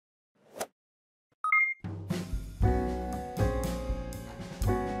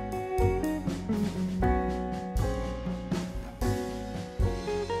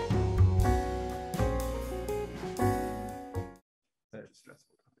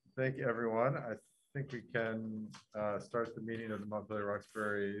Thank you, everyone. I think we can start the meeting of the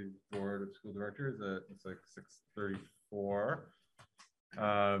Montpelier-Roxbury Board of School Directors at it's like 6:34.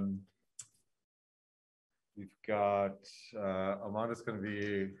 We've got Amanda's going to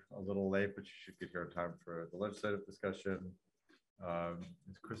be a little late, but she should get here in time for the legislative discussion.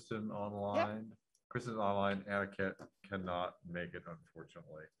 Is Kristen online? Yep. Kristen's online. Anna cannot make it,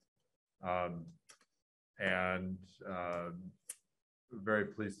 unfortunately. Very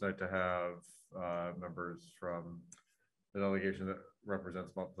pleased tonight to have members from the delegation that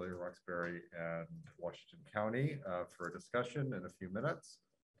represents Montpelier-Roxbury and Washington County for a discussion in a few minutes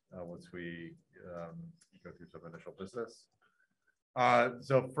once we go through some initial business.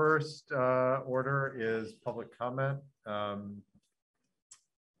 So first order is public comment.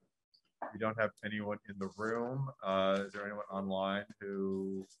 We don't have anyone in the room. Is there anyone online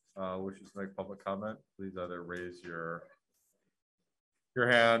who wishes to make public comment? Please either raise your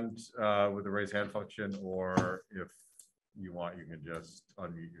hand with the raise hand function, or if you want, you can just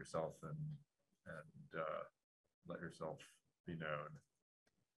unmute yourself and let yourself be known.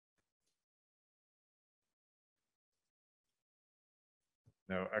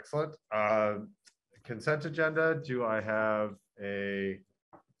 No, excellent. Consent agenda. Do I have a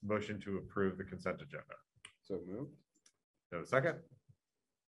motion to approve the consent agenda? So moved. No, second?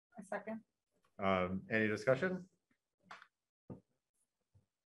 A second. Any discussion?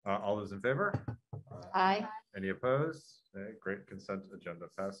 All those in favor? Aye. Any opposed? Okay, great, consent agenda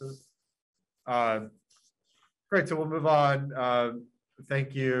passes. Great, so we'll move on.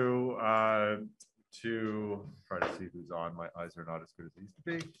 Thank you to try to see who's on. My eyes are not as good as they used to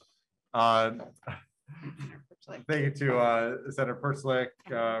be. Thank you to Senator Perslick,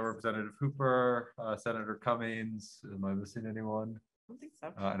 Representative Hooper, Senator Cummings. Am I missing anyone? I don't think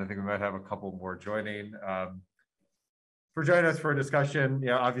so. And I think we might have a couple more joining. For joining us for a discussion,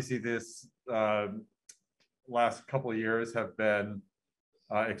 obviously this last couple of years have been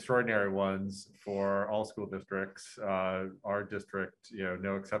extraordinary ones for all school districts. Our district,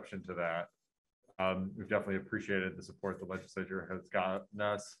 no exception to that. We've definitely appreciated the support the legislature has gotten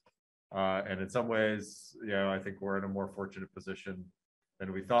us. And in some ways, I think we're in a more fortunate position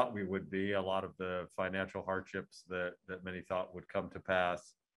than we thought we would be. A lot of the financial hardships that many thought would come to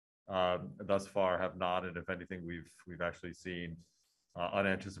pass thus far have not, and if anything, we've actually seen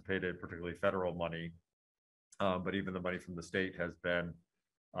unanticipated, particularly federal money, but even the money from the state has been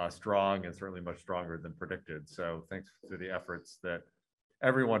strong and certainly much stronger than predicted. So thanks to the efforts that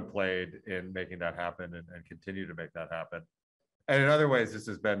everyone played in making that happen and continue to make that happen. And in other ways, this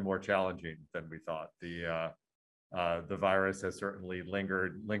has been more challenging than we thought. The virus has certainly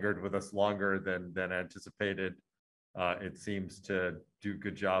lingered with us longer than anticipated. It seems to do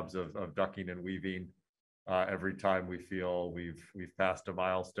good jobs of ducking and weaving every time we feel we've passed a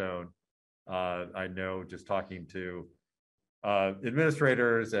milestone. I know just talking to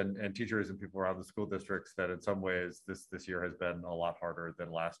administrators and teachers and people around the school districts that in some ways this year has been a lot harder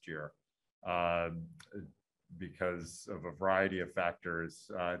than last year because of a variety of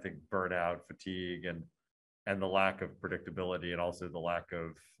factors. I think burnout, fatigue, and the lack of predictability, and also the lack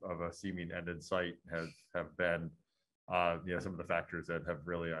of a seeming end in sight have been some of the factors that have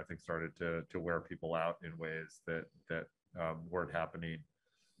really, I think, started to wear people out in ways that weren't happening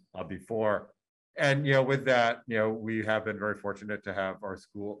before. And with that, we have been very fortunate to have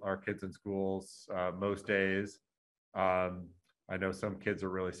our kids in schools most days. I know some kids are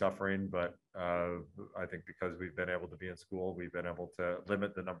really suffering, but I think because we've been able to be in school, we've been able to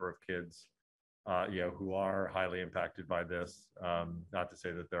limit the number of kids who are highly impacted by this. Not to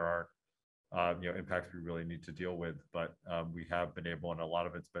say that there are impacts we really need to deal with, but we have been able, and a lot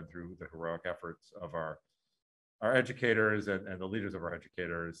of it's been through the heroic efforts of our educators and the leaders of our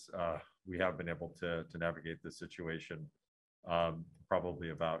educators. We have been able to navigate this situation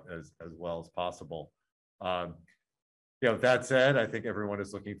probably about as well as possible. That said, I think everyone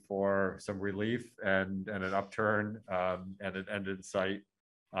is looking for some relief and an upturn and an end in sight.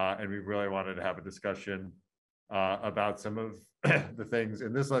 And we really wanted to have a discussion about some of the things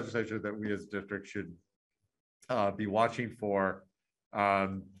in this legislature that we as districts should be watching for,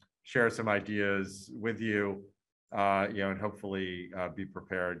 share some ideas with you, and hopefully be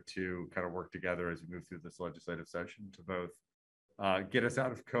prepared to kind of work together as we move through this legislative session to both get us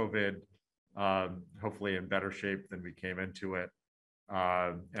out of COVID, hopefully in better shape than we came into it,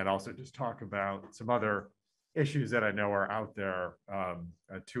 and also just talk about some other issues that I know are out there,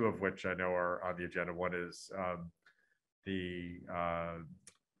 two of which I know are on the agenda. One is the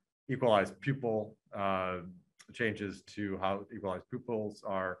equalized pupil changes to how equalized pupils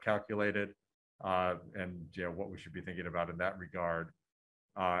are calculated, and what we should be thinking about in that regard.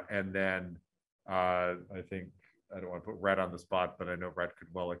 And then I think, I don't want to put Red on the spot, but I know Red could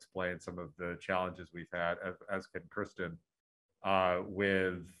well explain some of the challenges we've had, as can Kristen,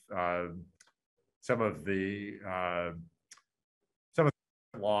 with some of the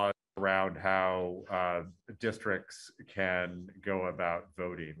laws around how districts can go about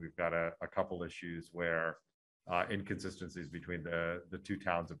voting. We've got a couple issues where inconsistencies between the two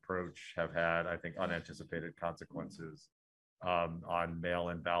towns' approach have had, I think, unanticipated consequences on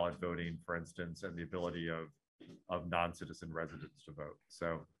mail-in ballot voting, for instance, and the ability of non-citizen residents to vote.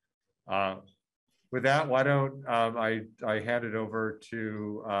 So with that, why don't I hand it over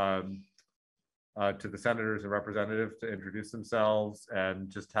to the senators and representatives to introduce themselves and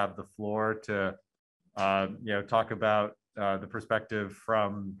just have the floor to talk about the perspective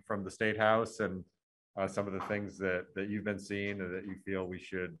from the State House and some of the things that you've been seeing and that you feel we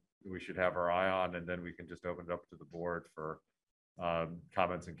should have our eye on, and then we can just open it up to the board for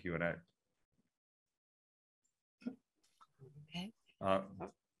comments and Q&A. Okay.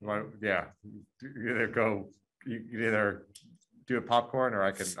 Yeah, you either do a popcorn or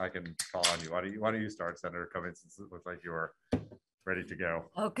I can call on you. Why don't you start, Senator Cummings, since it looks like you're ready to go.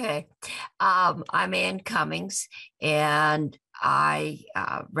 Okay. I'm Ann Cummings, and I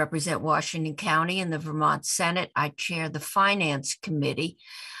represent Washington County in the Vermont Senate. I chair the Finance Committee.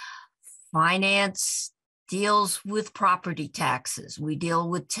 Finance deals with property taxes. We deal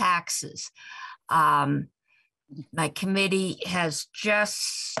with taxes. My committee has just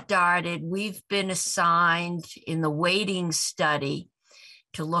started. We've been assigned in the weighting study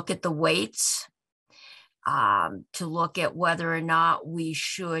to look at the weights, to look at whether or not we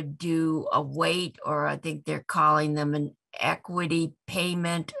should do a weight, or I think they're calling them an equity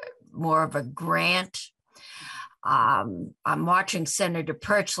payment, more of a grant. I'm watching Senator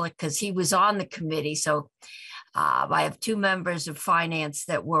Perchlik because he was on the committee. So I have two members of finance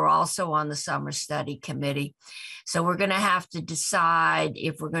that were also on the summer study committee. So we're going to have to decide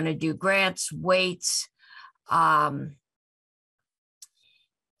if we're going to do grants, weights, or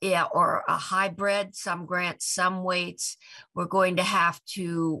a hybrid, some grants, some weights. We're going to have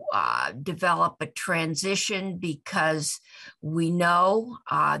to develop a transition because we know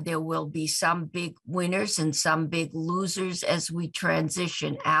there will be some big winners and some big losers as we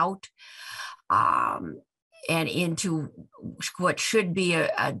transition out and into what should be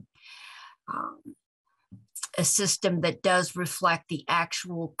a system that does reflect the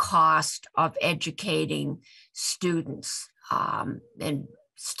actual cost of educating students, and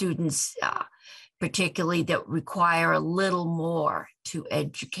students particularly that require a little more to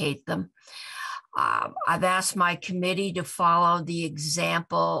educate them. I've asked my committee to follow the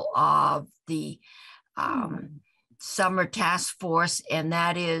example of the summer task force, and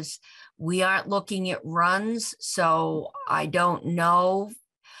that is we aren't looking at runs, so I don't know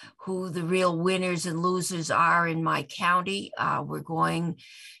who the real winners and losers are in my county. We're going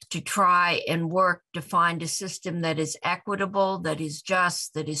to try and work to find a system that is equitable, that is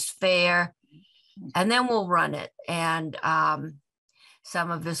just, that is fair, and then we'll run it. And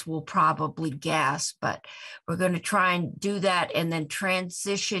some of us will probably guess, but we're going to try and do that and then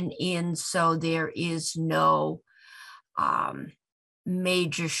transition in so there is no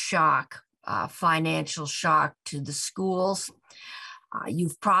major shock, financial shock to the schools.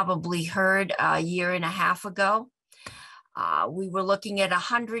 You've probably heard a year and a half ago, we were looking at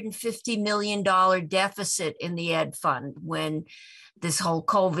 $150 million deficit in the ed fund when this whole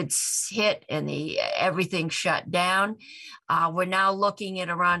COVID hit and everything shut down. We're now looking at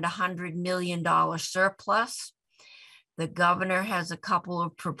around $100 million surplus. The governor has a couple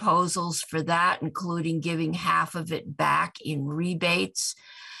of proposals for that, including giving half of it back in rebates.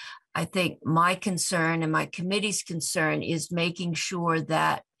 I think my concern and my committee's concern is making sure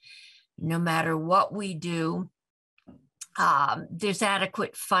that no matter what we do, there's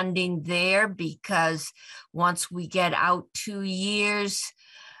adequate funding there, because once we get out 2 years,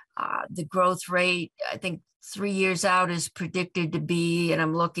 the growth rate, I think 3 years out, is predicted to be, and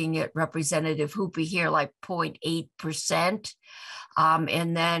I'm looking at Representative Hoopy here, like 0.8%.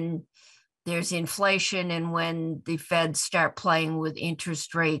 And then there's inflation, and when the feds start playing with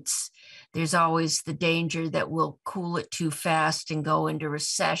interest rates, there's always the danger that we'll cool it too fast and go into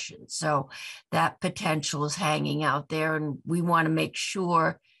recession. So that potential is hanging out there, and we want to make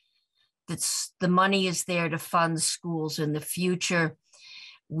sure that the money is there to fund schools in the future.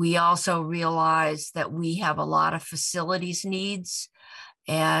 We also realize that we have a lot of facilities needs,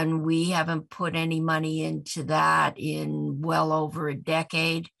 and we haven't put any money into that in well over a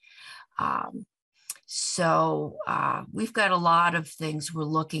decade. So we've got a lot of things we're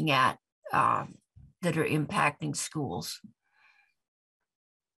looking at that are impacting schools.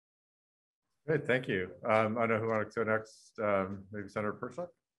 Good, thank you. I know who wants to go next. Maybe Senator Persick.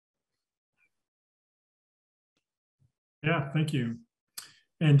 Yeah, thank you.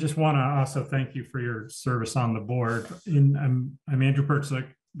 And just want to also thank you for your service on the board. I'm Andrew Persick,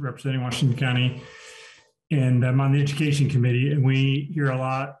 representing Washington County, and I'm on the Education Committee. And we hear a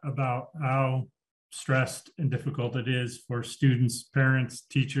lot about how stressed and difficult it is for students, parents,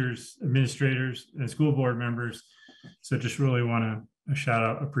 teachers, administrators, and school board members. So just really want to shout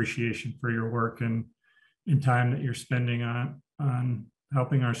out appreciation for your work and time that you're spending on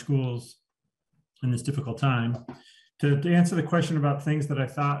helping our schools in this difficult time. To answer the question about things that I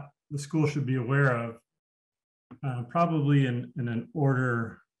thought the school should be aware of, probably in an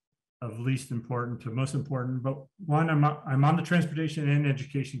order of least important to most important, but one, I'm on the Transportation and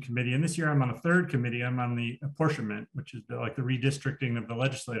Education Committee, and this year I'm on a third committee. I'm on the apportionment, which is like the redistricting of the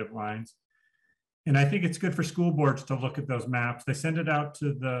legislative lines. And I think it's good for school boards to look at those maps. They send it out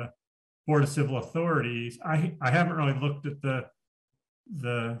to the Board of Civil Authorities. I haven't really looked at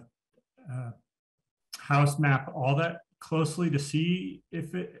the House map all that closely to see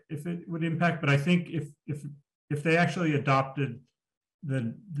if it would impact, but I think if they actually adopted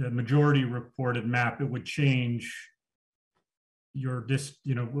the majority reported map, it would change your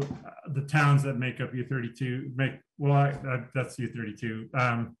the towns that make up U32 that's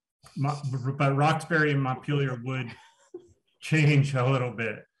U32. But Roxbury and Montpelier would change a little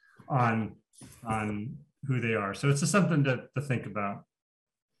bit on who they are. So it's just something to think about.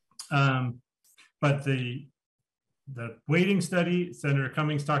 But the weighting study, Senator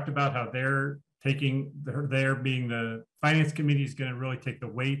Cummings talked about how they're being the Finance Committee is going to really take the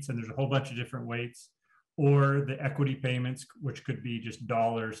weights, and there's a whole bunch of different weights, or the equity payments, which could be just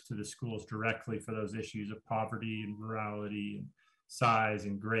dollars to the schools directly for those issues of poverty and rurality and size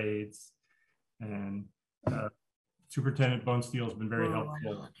and grades. And Superintendent Bonesteel has been very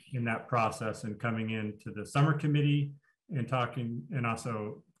helpful in that process and coming into the summer committee and talking, and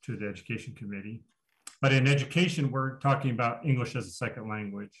also to the Education Committee. But in education, we're talking about English as a second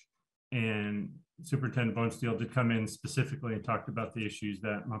language. And Superintendent Bonesteel did come in specifically and talked about the issues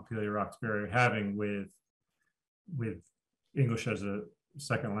that Montpelier-Roxbury are having with English as a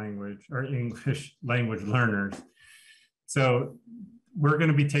second language, or English language learners. So we're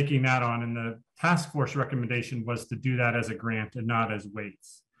going to be taking that on, and the task force recommendation was to do that as a grant and not as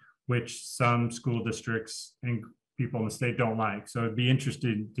weights, which some school districts and people in the state don't like. So it'd be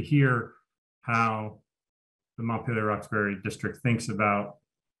interesting to hear how the Montpelier-Roxbury district thinks about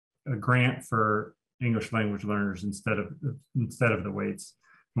a grant for English language learners instead of the weights.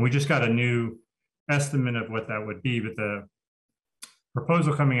 And we just got a new estimate of what that would be, but the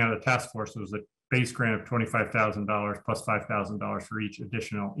proposal coming out of the task force was a base grant of $25,000 plus $5,000 for each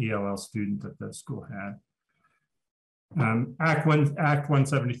additional ELL student that the school had. Act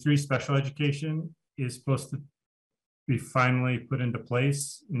 173 special education is supposed to be finally put into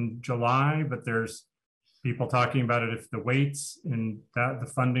place in July, but there's people talking about it. If the weights and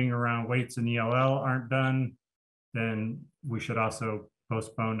the funding around weights and ELL aren't done, then we should also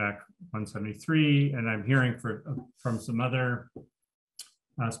postpone Act 173. And I'm hearing from some other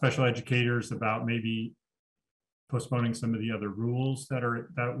special educators about maybe postponing some of the other rules that are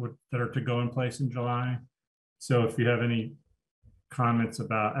to go in place in July. So if you have any comments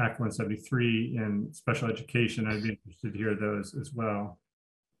about Act 173 and special education, I'd be interested to hear those as well.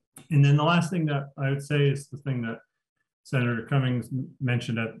 And then the last thing that I would say is the thing that Senator Cummings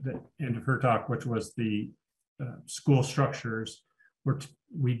mentioned at the end of her talk, which was the school structures.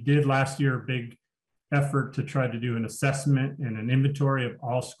 We did last year a big effort to try to do an assessment and an inventory of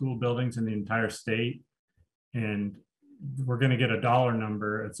all school buildings in the entire state. And we're going to get a dollar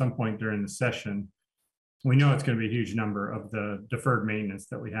number at some point during the session. We know it's going to be a huge number of the deferred maintenance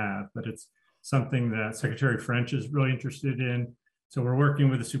that we have, but it's something that Secretary French is really interested in. So we're working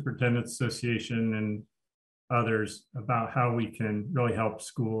with the Superintendent's Association and others about how we can really help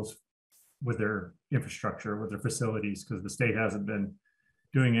schools with their infrastructure, with their facilities, because the state hasn't been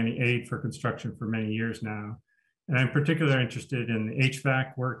doing any aid for construction for many years now. And I'm particularly interested in the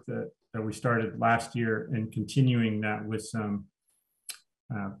HVAC work that we started last year and continuing that with some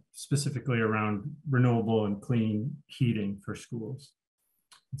specifically around renewable and clean heating for schools.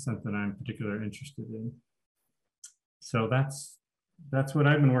 It's something I'm particularly interested in. So that's what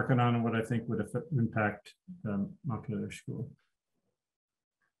I've been working on and what I think would impact the Montpelier school.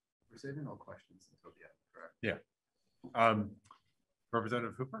 We're saving all questions until the end, correct? Yeah.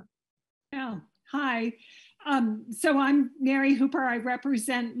 Representative Hooper? Yeah, hi. So I'm Mary Hooper. I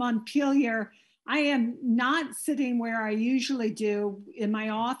represent Montpelier. I am not sitting where I usually do in my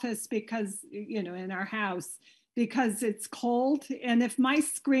office because, in our house, because it's cold. And if my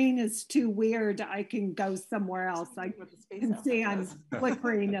screen is too weird, I can go somewhere else. I can see I'm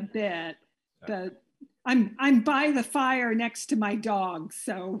flickering a bit, but I'm by the fire next to my dog.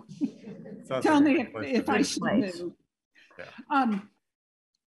 So Sounds tell like a me great place if to I be. should place. move. Yeah.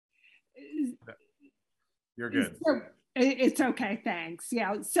 You're good. So it's okay, thanks.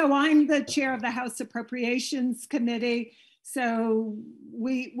 Yeah, so I'm the chair of the House Appropriations Committee. So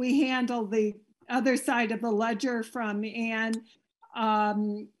we handle the other side of the ledger from Anne.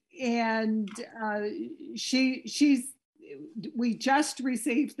 We just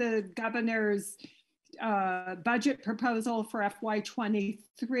received the governor's budget proposal for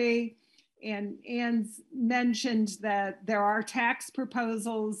FY23. And Anne's mentioned that there are tax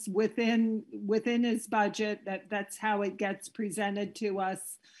proposals within his budget, that's how it gets presented to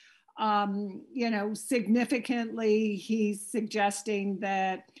us. Significantly, he's suggesting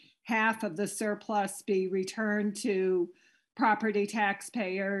that half of the surplus be returned to property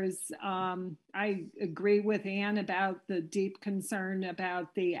taxpayers. I agree with Anne about the deep concern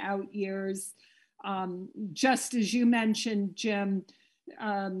about the out years. Just as you mentioned, Jim,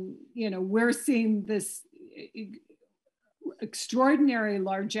 we're seeing this extraordinary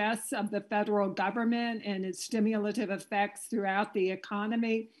largesse of the federal government and its stimulative effects throughout the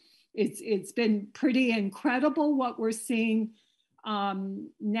economy. It's been pretty incredible what we're seeing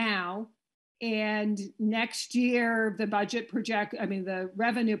now. And next year, the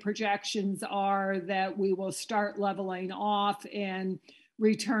revenue projections are that we will start leveling off and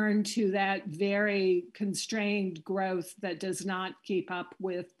return to that very constrained growth that does not keep up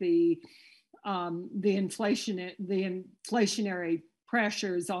with the inflationary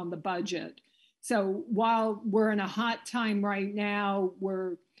pressures on the budget. So while we're in a hot time right now,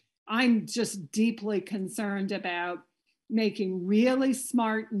 I'm just deeply concerned about making really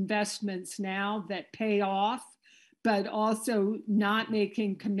smart investments now that pay off, but also not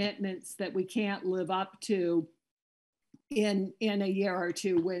making commitments that we can't live up to in a year or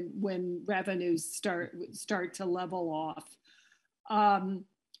two when revenues start to level off.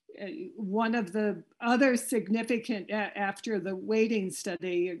 One of the other significant, after the weighting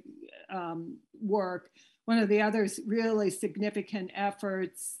study work, one of the other really significant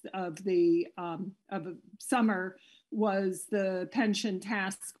efforts of the summer was the pension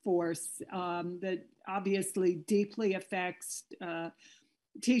task force that obviously deeply affects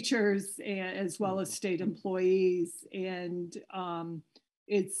teachers as well as state employees. And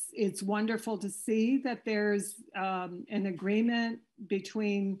it's wonderful to see that there's an agreement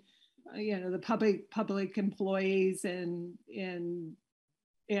between the public employees and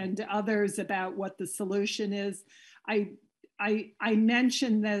others about what the solution is. I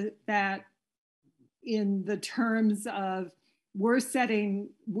mentioned that in the terms of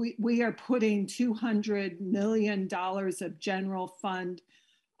we are putting $200 million of general fund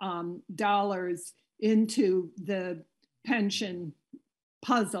dollars into the pension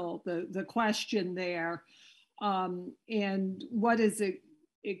puzzle, the question there. And what is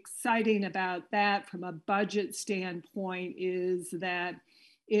exciting about that from a budget standpoint is that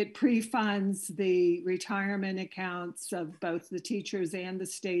it pre-funds the retirement accounts of both the teachers and the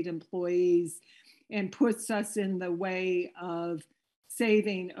state employees and puts us in the way of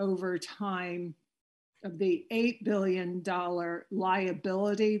saving over time of the $8 billion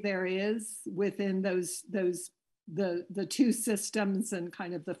liability there is within the two systems and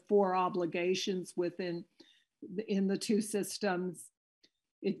kind of the four obligations in the two systems.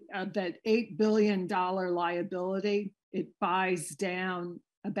 That $8 billion liability, it buys down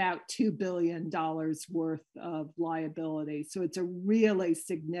about $2 billion worth of liability. So it's a really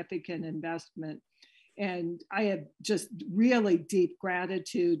significant investment. And I have just really deep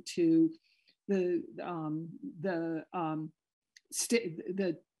gratitude to the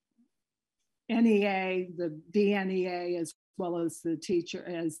NEA, the BNEA, as well as the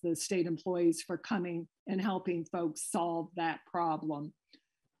state employees for coming and helping folks solve that problem.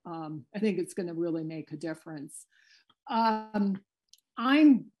 I think it's going to really make a difference. I'm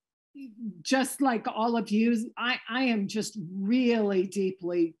just like all of you, I am just really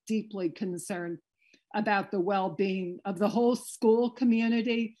deeply, deeply concerned about the well-being of the whole school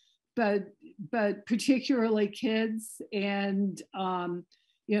community, but particularly kids and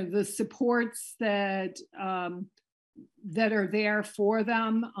the supports that are there for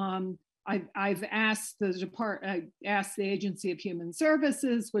them. I've asked the Agency of Human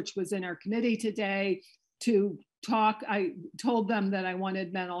Services, which was in our committee today, to talk. I told them that I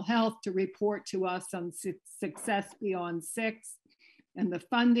wanted mental health to report to us on Success Beyond 6 and the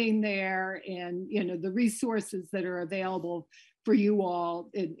funding there and the resources that are available for you all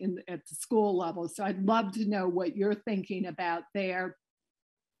at the school level. So I'd love to know what you're thinking about there.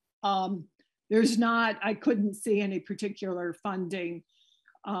 There's not, I couldn't see any particular funding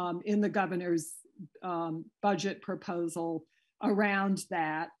in the governor's budget proposal around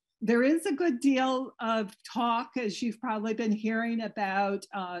that. There is a good deal of talk, as you've probably been hearing, about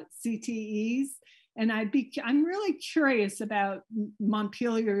CTEs. And I'm really curious about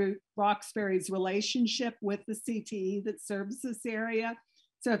Montpelier-Roxbury's relationship with the CTE that serves this area.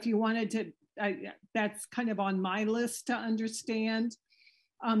 So if you wanted to, that's kind of on my list to understand.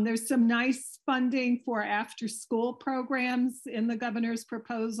 There's some nice funding for after-school programs in the governor's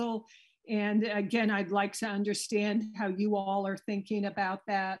proposal. And again, I'd like to understand how you all are thinking about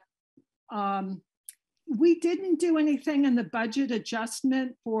that. We didn't do anything in the budget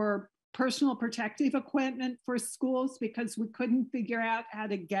adjustment for personal protective equipment for schools because we couldn't figure out how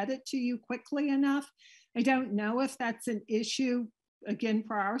to get it to you quickly enough. I don't know if that's an issue, again,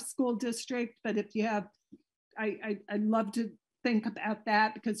 for our school district, but if you have, I'd love to think about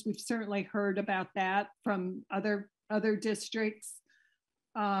that because we've certainly heard about that from other districts.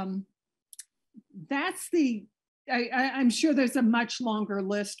 That's I'm sure there's a much longer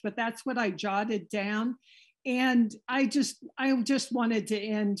list, but that's what I jotted down. And I just wanted to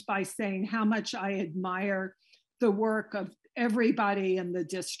end by saying how much I admire the work of everybody in the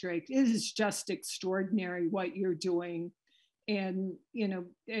district. It is just extraordinary what you're doing. And, you know,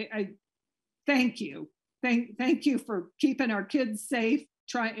 I thank you. Thank you for keeping our kids safe,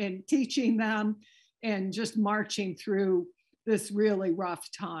 and teaching them and just marching through this really rough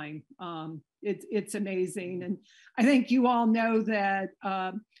time. It's amazing. And I think you all know that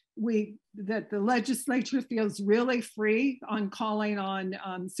that the legislature feels really free on calling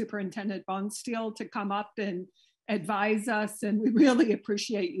on Superintendent Bonesteel to come up and advise us. And we really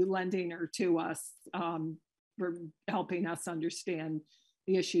appreciate you lending her to us for helping us understand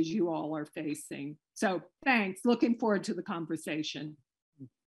the issues you all are facing. So thanks, looking forward to the conversation.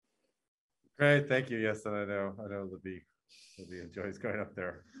 Great, thank you. Yes, and I know Libby enjoys going up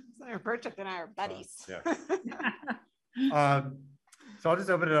there. Senator Burchett and I are buddies. Yes. So I'll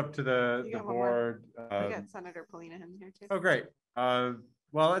just open it up to the board. We got Senator Polina in here too. Oh, great.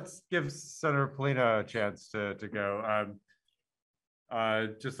 Well, let's give Senator Polina a chance to go.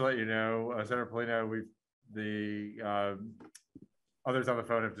 Just to let you know, Senator Polina, the others on the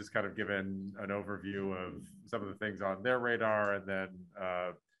phone have just kind of given an overview of some of the things on their radar, and then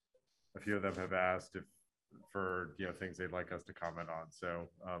a few of them have asked for things they'd like us to comment on. So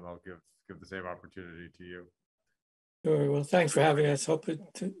I'll give the same opportunity to you. Sure. Well, thanks for having us.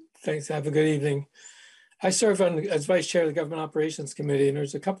 Thanks. Have a good evening. I serve as vice chair of the Government Operations Committee, and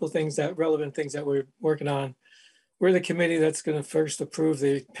there's a couple of relevant things that we're working on. We're the committee that's going to first approve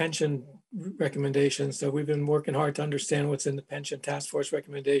the pension recommendations. So we've been working hard to understand what's in the pension task force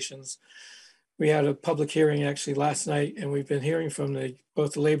recommendations. We had a public hearing actually last night, and we've been hearing from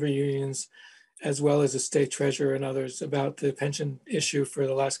both the labor unions as well as the state treasurer and others about the pension issue for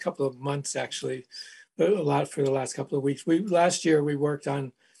the last couple of months, actually, but a lot for the last couple of weeks. Last year, we worked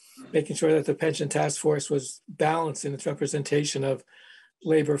on making sure that the pension task force was balanced in its representation of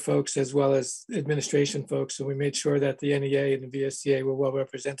labor folks as well as administration folks. So we made sure that the NEA and the VSTA were well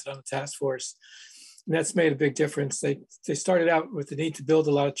represented on the task force. And that's made a big difference. They started out with the need to build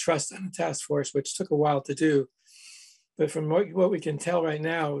a lot of trust on the task force, which took a while to do. But from what we can tell right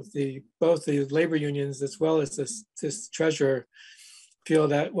now, both the labor unions as well as this treasurer feel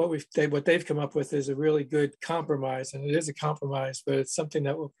that what they've come up with is a really good compromise. And it is a compromise, but it's something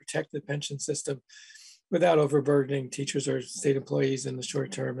that will protect the pension system without overburdening teachers or state employees in the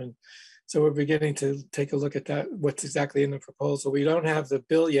short term. And so we're beginning to take a look at that, what's exactly in the proposal. We don't have the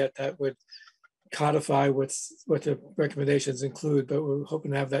bill yet that would codify what the recommendations include, but we're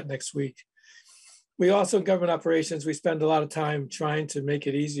hoping to have that next week. We also, in government operations, we spend a lot of time trying to make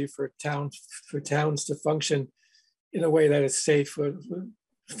it easy for towns to function in a way that is safe,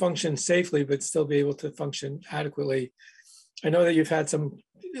 function safely, but still be able to function adequately. I know that you've had some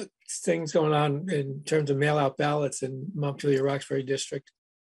things going on in terms of mail-out ballots in Montpelier-Roxbury district,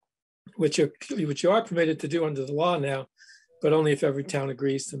 which you are permitted to do under the law now, but only if every town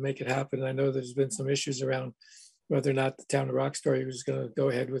agrees to make it happen. And I know there's been some issues around whether or not the town of Roxbury was going to go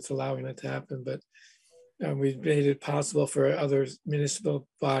ahead with allowing it to happen, but we've made it possible for other municipal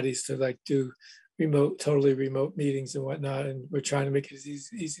bodies to do totally remote meetings and whatnot. And we're trying to make it as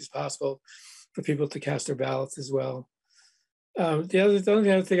easy as possible for people to cast their ballots as well. The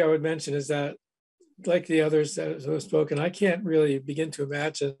only other thing I would mention is that, like the others that have spoken, I can't really begin to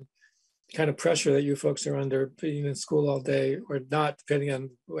imagine the kind of pressure that you folks are under being in school all day or not, depending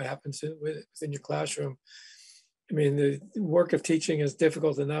on what happens within your classroom. I mean, the work of teaching is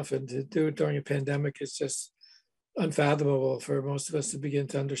difficult enough, and to do it during a pandemic is just unfathomable for most of us to begin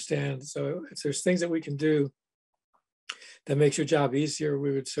to understand. So if there's things that we can do that makes your job easier,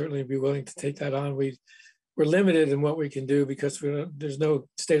 we would certainly be willing to take that on. We're limited in what we can do because there's no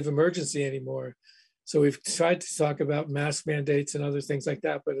state of emergency anymore. So we've tried to talk about mask mandates and other things like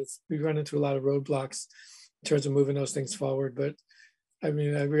that, but we run into a lot of roadblocks in terms of moving those things forward. But I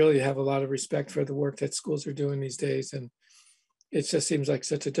mean, I really have a lot of respect for the work that schools are doing these days. And it just seems like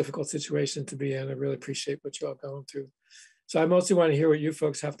such a difficult situation to be in. I really appreciate what you're all going through. So I mostly want to hear what you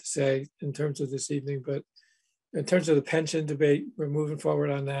folks have to say in terms of this evening, but in terms of the pension debate, we're moving forward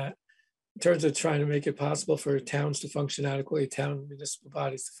on that. In terms of trying to make it possible for towns to function adequately, town municipal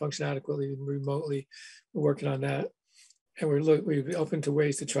bodies to function adequately and remotely, we're working on that. And we're open to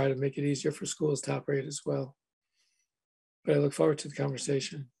ways to try to make it easier for schools to operate as well. But I look forward to the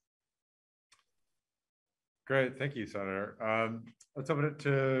conversation. Great, thank you, Senator. Let's open it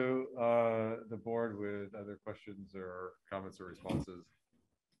to the board with other questions or comments or responses.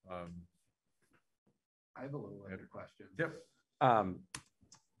 I have a little later question. Yep.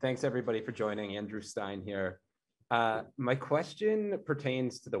 Thanks everybody for joining. Andrew Stein here. My question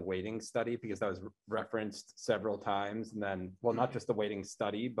pertains to the weighting study because that was referenced several times, and then, well, not just the weighting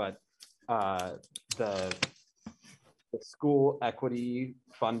study, but the school equity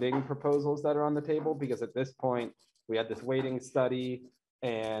funding proposals that are on the table, because at this point we had this weighting study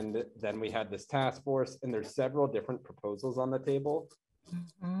and then we had this task force, and there's several different proposals on the table.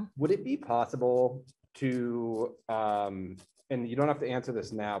 Mhm. Would it be possible to, and you don't have to answer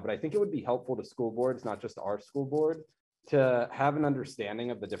this now, but I think it would be helpful to school boards, not just our school board, to have an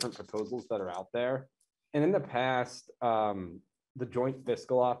understanding of the different proposals that are out there. And in the past, the Joint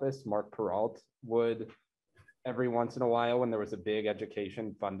Fiscal Office, Mark Peralt, would every once in a while, when there was a big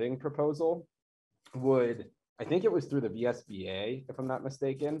education funding proposal, I think it was through the VSBA, if I'm not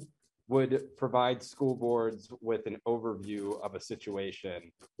mistaken, would provide school boards with an overview of a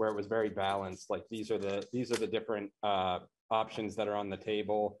situation where it was very balanced. Like these are the different options that are on the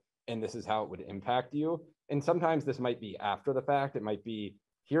table, and this is how it would impact you. And sometimes this might be after the fact. It might be,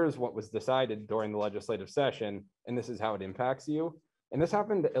 here's what was decided during the legislative session, and this is how it impacts you. And this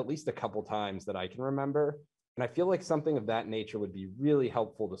happened at least a couple times that I can remember. And I feel like something of that nature would be really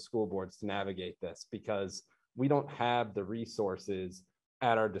helpful to school boards to navigate this, because we don't have the resources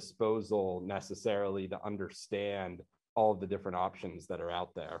at our disposal necessarily to understand all of the different options that are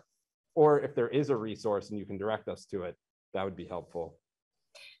out there. Or if there is a resource and you can direct us to it, that would be helpful.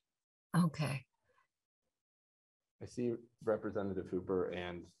 Okay. I see Representative Hooper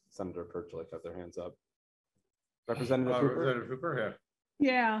and Senator Perchlik have their hands up. Representative Hooper? Representative Hooper,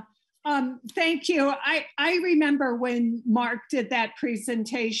 yeah. Yeah. Thank you. I remember when Mark did that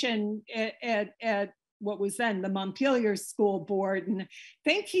presentation at what was then the Montpelier School Board, and I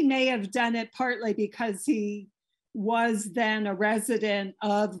think he may have done it partly because he was then a resident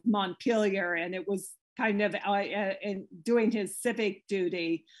of Montpelier, and it was kind of doing his civic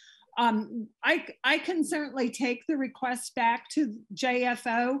duty. I can certainly take the request back to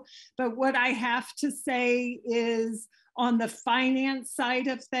JFO, but what I have to say is, on the finance side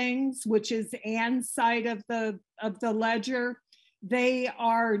of things, which is Ann's side of the ledger, they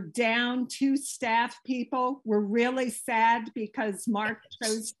are down 2 staff people. We're really sad because Mark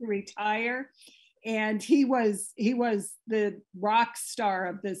chose to retire, and he was the rock star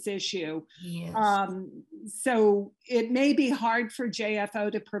of this issue. Yes. So it may be hard for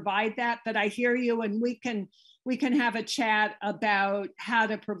JFO to provide that, but I hear you, and we can have a chat about how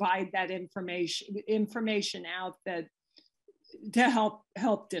to provide that information out that to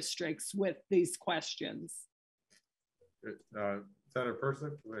help districts with these questions. Senator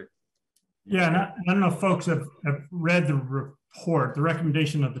Persick, wait. Yeah, and I don't know if folks have read the report. The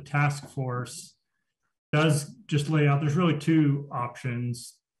recommendation of the task force does just lay out, there's really 2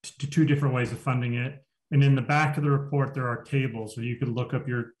 options to 2 different ways of funding it. And in the back of the report, there are tables, so you could look up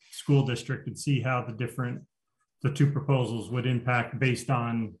your school district and see how the 2 proposals would impact based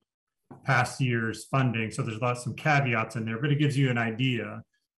on past year's funding. So there's some caveats in there, but it gives you an idea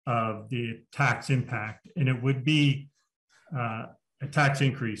of the tax impact. And it would be a tax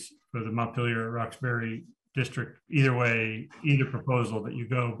increase for the Montpelier-Roxbury district, either way, either proposal that you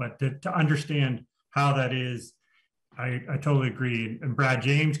go. But to understand how that is, I totally agree. And Brad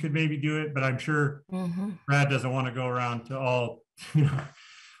James could maybe do it, but I'm sure Brad doesn't want to go around to all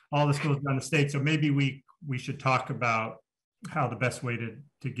the schools around the state. So maybe we should talk about how the best way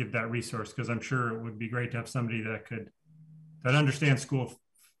to give that resource, because I'm sure it would be great to have somebody that understands school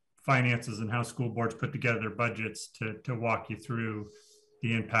finances and how school boards put together their budgets to walk you through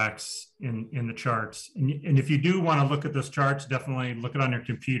the impacts in the charts. And if you do want to look at those charts, definitely look it on your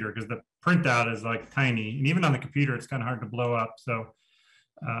computer, because the printout is like tiny. And even on the computer, it's kind of hard to blow up. So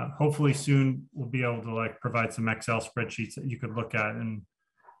hopefully soon we'll be able to like provide some Excel spreadsheets that you could look at and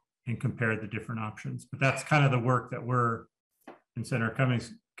compare the different options. But that's kind of the work that we're in Senator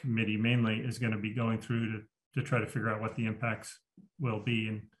Cummings committee mainly is going to be going through to try to figure out what the impacts will be.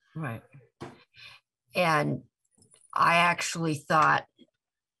 And Right. And I actually thought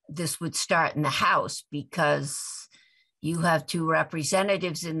this would start in the House because you have two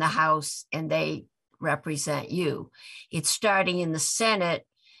representatives in the House and they represent you. It's starting in the Senate,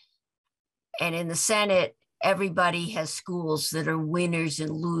 and in the Senate, everybody has schools that are winners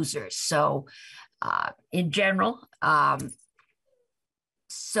and losers. So in general,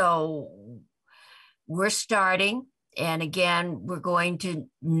 so we're starting. And again, we're going to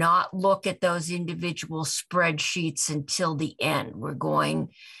not look at those individual spreadsheets until the end. We're going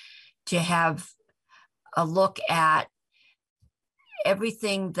to have a look at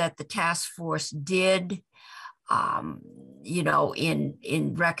everything that the task force did. You know,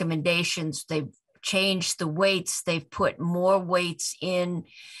 in recommendations, they've changed the weights. They've put more weights in.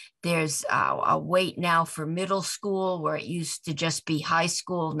 There's a weight now for middle school where it used to just be high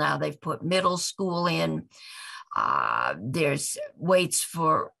school. Now they've put middle school in. There's weights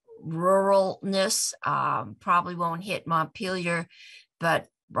for ruralness, probably won't hit Montpelier, but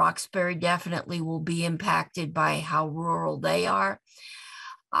Roxbury definitely will be impacted by how rural they are.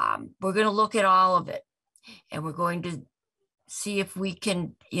 We're going to look at all of it, and we're going to see if we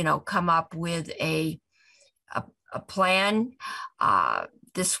can, you know, come up with a plan.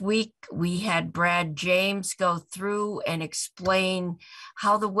 This week, we had Brad James go through and explain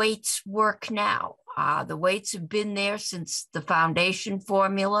how the weights work now. The weights have been there since the foundation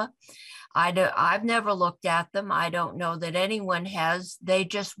formula. I've never looked at them. I don't know that anyone has. They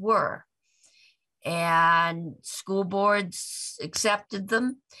just were. And school boards accepted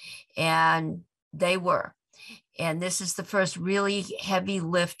them, and they were. And this is the first really heavy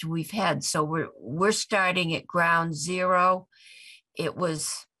lift we've had. So we're starting at ground zero. It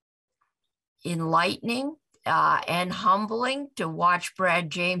was enlightening and humbling to watch Brad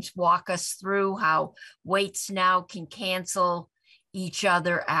James walk us through how weights now can cancel each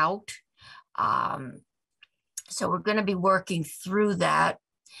other out. So we're going to be working through that.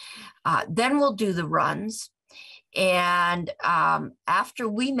 Then we'll do the runs. And after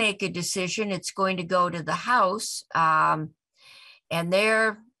we make a decision, it's going to go to the House. And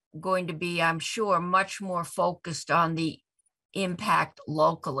they're going to be, I'm sure, much more focused on the impact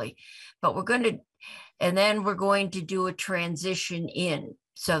locally. But we're going to, and then we're going to do a transition in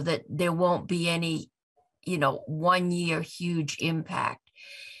so that there won't be any, you know, 1 year huge impact.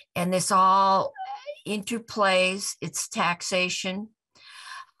 And this all interplays, it's taxation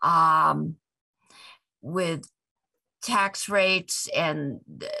with tax rates and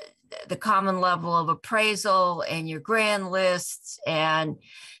the common level of appraisal and your grand lists, and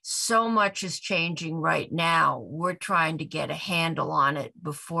so much is changing right now. We're trying to get a handle on it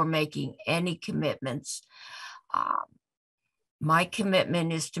before making any commitments. My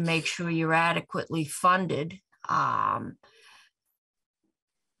commitment is to make sure you're adequately funded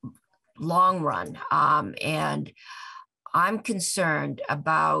long run. And I'm concerned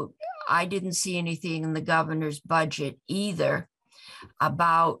about, I didn't see anything in the governor's budget either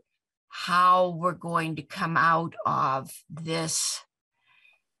about how we're going to come out of this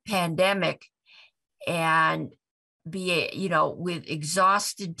pandemic and be, you know, with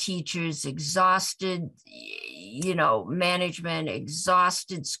exhausted teachers, exhausted, you know, management,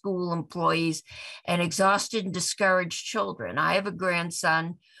 exhausted school employees, and exhausted and discouraged children. I have a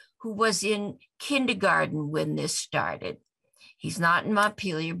grandson who was in kindergarten when this started. He's not in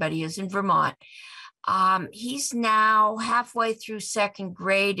Montpelier, but he is in Vermont. He's now halfway through second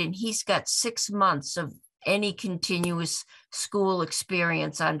grade, and he's got 6 months of any continuous school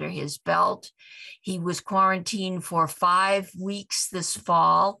experience under his belt. He was quarantined for 5 weeks this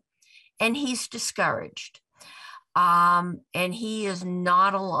fall, and he's discouraged. And he is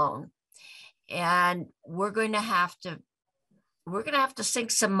not alone. And we're going to have to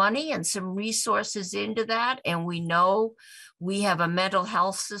sink some money and some resources into that. And we know we have a mental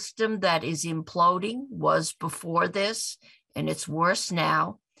health system that is imploding, was before this, and it's worse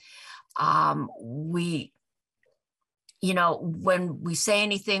now. You know, when we say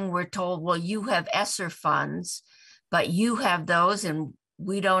anything, we're told, well, you have ESSER funds, but you have those and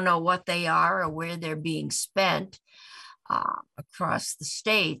we don't know what they are or where they're being spent across the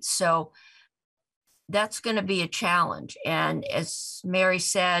state. So that's going to be a challenge. And as Mary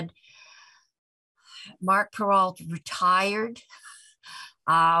said, Mark Peralt retired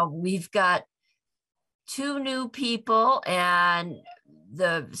We've got 2 new people and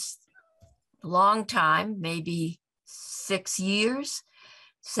the long time, maybe 6 years,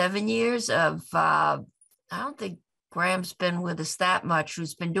 7 years of, I don't think Graham's been with us that much,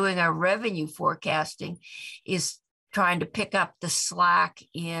 who's been doing our revenue forecasting, is trying to pick up the slack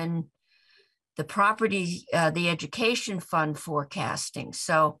in the property, the education fund forecasting.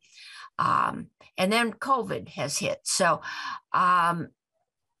 So, and then COVID has hit. So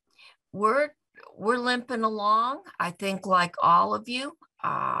we're limping along, I think, like all of you.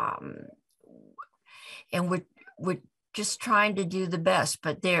 And we're just trying to do the best,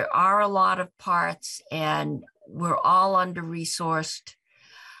 but there are a lot of parts and we're all under-resourced.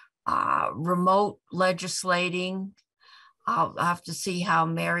 Remote legislating, I'll have to see how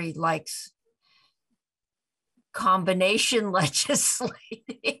Mary likes combination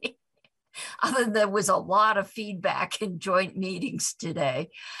legislating. Other than there was a lot of feedback in joint meetings today.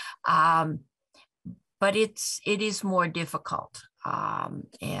 But it is more difficult.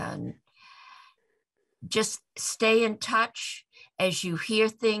 And just stay in touch. As you hear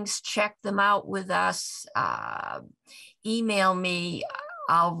things, check them out with us. Email me,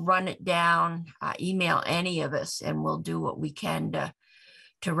 I'll run it down. Email any of us and we'll do what we can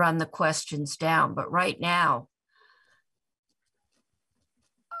to run the questions down. But right now,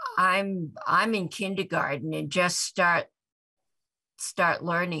 I'm in kindergarten and just start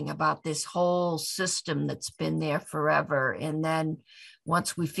learning about this whole system that's been there forever. And then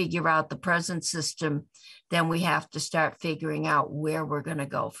once we figure out the present system, then we have to start figuring out where we're going to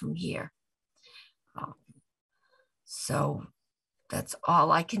go from here. So that's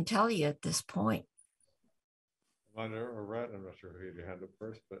all I can tell you at this point. Rhett, I'm not sure who had your hand up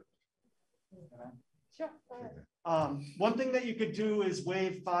first, but. Sure. One thing that you could do is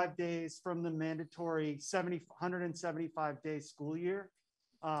waive 5 days from the mandatory 175-day school year.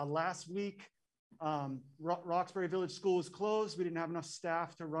 Last week, Roxbury Village School was closed. We didn't have enough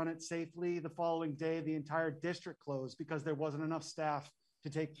staff to run it safely. The following day, the entire district closed because there wasn't enough staff to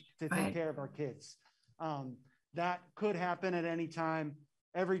take care of our kids. That could happen at any time.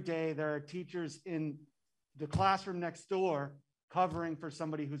 Every day, there are teachers in the classroom next door covering for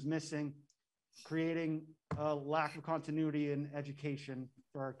somebody who's missing, creating a lack of continuity in education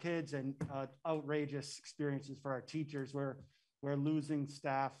for our kids and outrageous experiences for our teachers. We're losing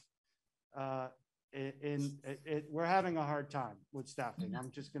staff. We're having a hard time with staffing.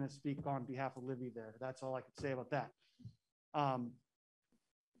 I'm just going to speak on behalf of Libby there. That's all I can say about that.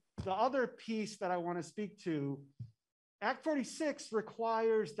 The other piece that I want to speak to, Act 46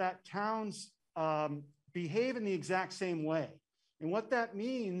 requires that towns behave in the exact same way. And what that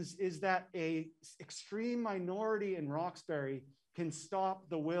means is that an extreme minority in Roxbury can stop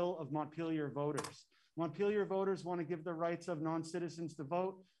the will of Montpelier voters. Montpelier voters want to give the rights of non-citizens to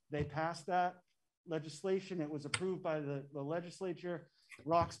vote. They passed that legislation. It was approved by the legislature.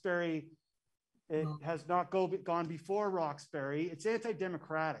 Roxbury, it has not gone before Roxbury. It's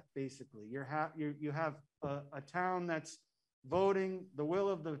anti-democratic, basically. You have a town that's voting. The will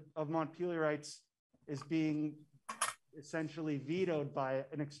of Montpelierites is being essentially vetoed by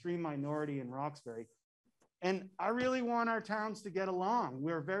an extreme minority in Roxbury. And I really want our towns to get along.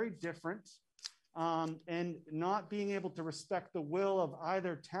 We're very different, and not being able to respect the will of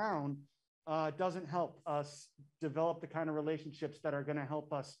either town doesn't help us develop the kind of relationships that are going to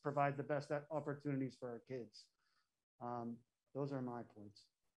help us provide the best opportunities for our kids. Those are my points.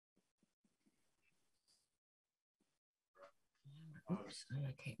 Oops, I'm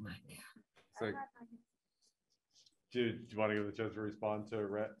gonna take mine down. So, do you want to give the chance to respond to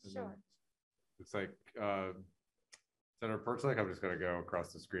Rhett? Sure. It's like Senator Pertzik. I'm just going to go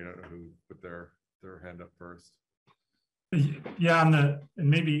across the screen. I don't know who put their hand up first. Yeah, and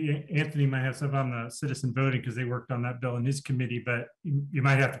maybe Anthony might have stuff on the citizen voting because they worked on that bill in his committee, but you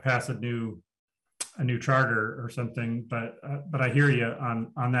might have to pass a new charter or something. But I hear you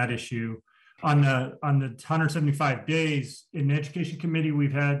on that issue. On the 175 days in the education committee,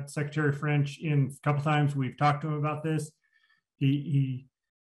 we've had Secretary French in a couple times. We've talked to him about this.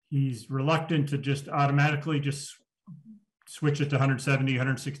 He's reluctant to just automatically just switch it to 170,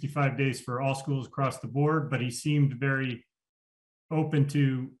 165 days for all schools across the board, but he seemed very open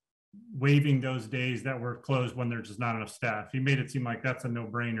to waiving those days that were closed when there's just not enough staff. He made it seem like that's a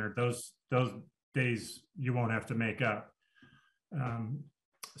no-brainer. Those days you won't have to make up.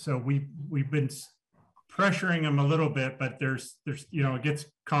 So we've been pressuring him a little bit, but there's it gets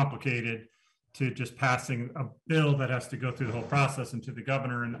complicated to just passing a bill that has to go through the whole process and to the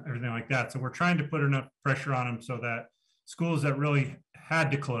governor and everything like that. So we're trying to put enough pressure on him so that schools that really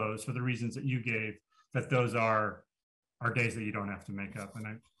had to close for the reasons that you gave, that those are are days that you don't have to make up.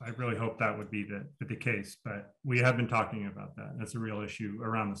 And I really hope that would be the case, but we have been talking about that. That's a real issue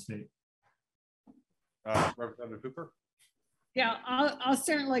around the state. Representative Cooper? Yeah, I'll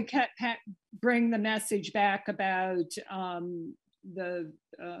certainly bring the message back about the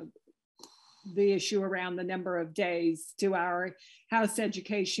issue around the number of days to our House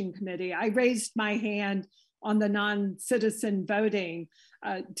Education Committee. I raised my hand on the non-citizen voting.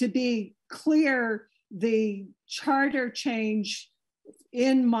 To be clear, the charter change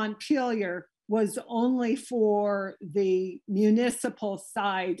in Montpelier was only for the municipal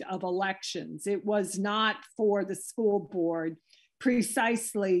side of elections. It was not for the school board,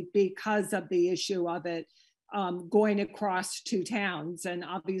 precisely because of the issue of it going across two towns. And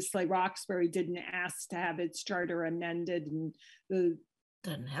obviously Roxbury didn't ask to have its charter amended, and the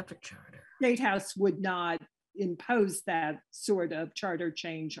Doesn't have a charter. State House would not impose that sort of charter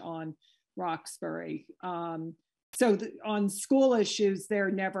change on Roxbury. So on school issues,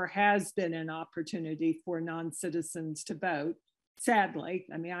 there never has been an opportunity for non-citizens to vote, sadly.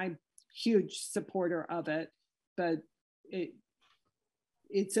 I mean, I'm a huge supporter of it, but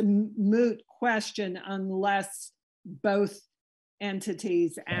it's a moot question unless both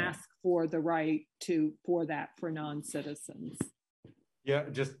entities ask for the right for non-citizens. Yeah,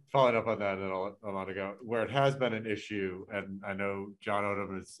 just following up on that a lot ago, where it has been an issue, and I know John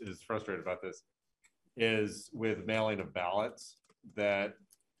Odom is frustrated about this, is with mailing of ballots that,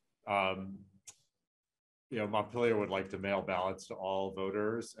 Montpelier would like to mail ballots to all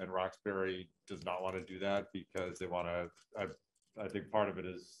voters, and Roxbury does not want to do that because they want to, I think part of it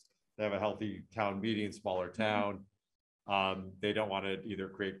is they have a healthy town meeting, smaller town. They don't want to either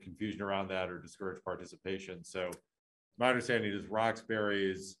create confusion around that or discourage participation. So my understanding is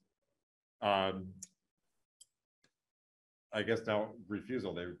Roxbury's, I guess now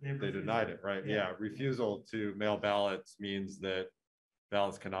refusal, they denied it, right? Yeah, refusal to mail ballots means that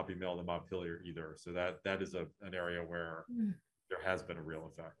ballots cannot be mailed to Montpelier either. So that is an area where there has been a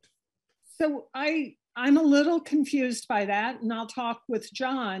real effect. So I'm a little confused by that, and I'll talk with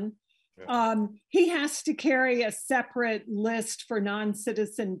John. Yeah. He has to carry a separate list for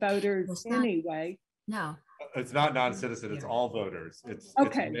non-citizen voters anyway. No. It's not non-citizen, it's all voters. It's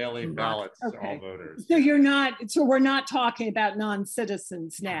mailing ballots to all voters. So we're not talking about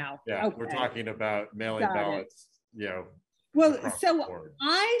non-citizens now. Yeah, we're talking about mailing ballots, Well, so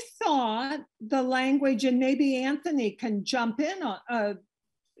I thought the language, and maybe Anthony can jump in on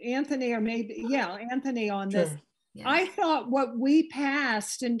Anthony, or maybe, Anthony on this. Sure. Yeah. I thought what we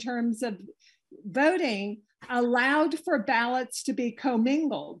passed in terms of voting allowed for ballots to be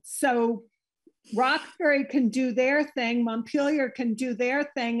commingled. So Roxbury can do their thing, Montpelier can do their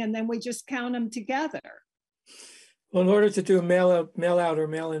thing, and then we just count them together. Well, in order to do mail out or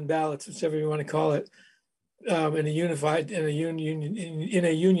mail in ballots, whichever you want to call it, in a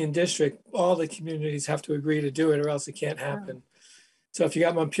union district, all the communities have to agree to do it, or else it can't happen. So if you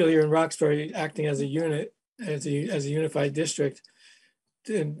got Montpelier and Roxbury acting as a unit, as a unified district,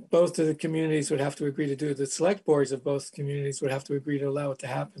 then both of the communities would have to agree to do it. The select boards of both communities would have to agree to allow it to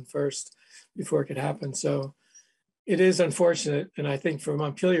happen first before it could happen. So it is unfortunate. And I think for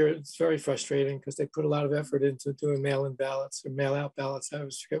Montpelier, it's very frustrating because they put a lot of effort into doing mail-in ballots or mail-out ballots. I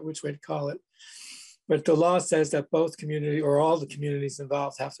always forget which way to call it. But the law says that both community or all the communities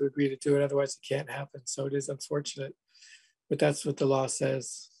involved have to agree to do it. Otherwise it can't happen. So it is unfortunate, but that's what the law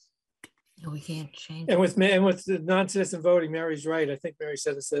says. No, we can't change. And with the non-citizen voting, Mary's right. I think Mary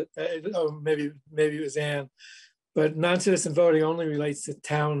said this. Maybe it was Ann. But non-citizen voting only relates to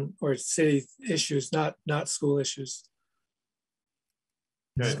town or city issues, not school issues.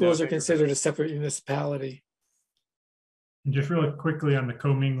 Schools are considered a separate municipality. And just really quickly on the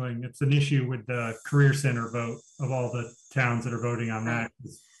commingling, it's an issue with the career center vote of all the towns that are voting on that.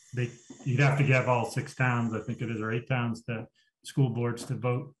 You'd have to have all 6 towns, I think it is, or 8 towns, to school boards to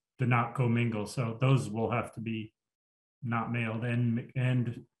vote to not commingle. So those will have to be not mailed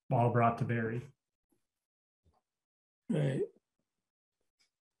and all brought to Barry. Right.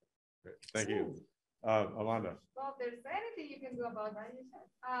 Thank you. Amanda. Well, if there's anything you can do about that, you said.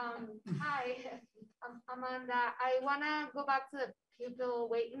 Hi, I'm Amanda. I want to go back to the pupil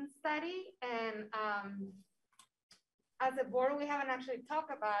weighting study. And as a board, we haven't actually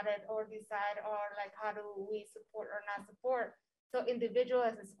talked about it or decide or like how do we support or not support. So individual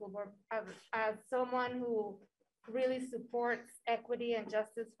as a school board, as someone who really supports equity and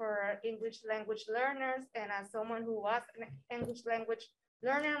justice for English language learners, and as someone who was an English language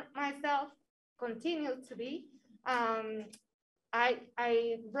learner myself, continue to be, I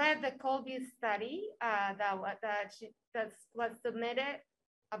read the Colby study that was submitted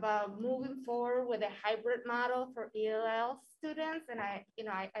about moving forward with a hybrid model for ELL students. And I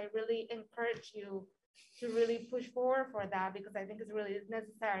really encourage you to really push forward for that, because I think it's really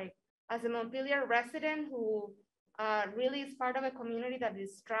necessary. As a Montpelier resident who really is part of a community that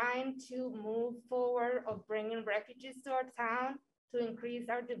is trying to move forward of bringing refugees to our town to increase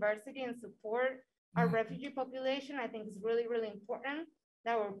our diversity and support our refugee population, I think it's really, really important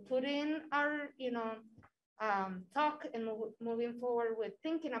that we're putting our, talk and moving forward with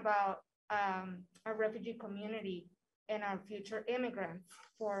thinking about our refugee community and our future immigrants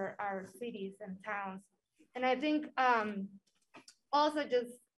for our cities and towns. And I think also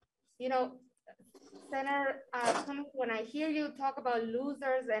just, Senator, when I hear you talk about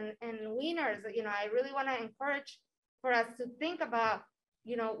losers and winners, I really want to encourage for us to think about,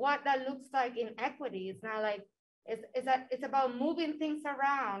 what that looks like in equity. It's not like, it's about moving things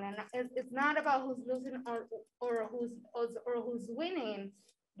around, and it's not about who's losing or who's winning,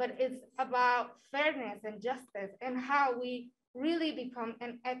 but it's about fairness and justice and how we really become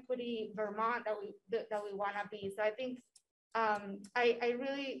an equity Vermont that we want to be. So I think I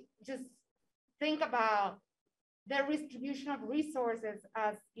really just think about the redistribution of resources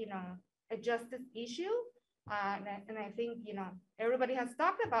as a justice issue. And I think, everybody has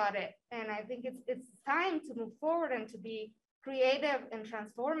talked about it. And I think it's time to move forward and to be creative and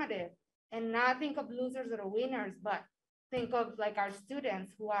transformative and not think of losers or winners, but think of like our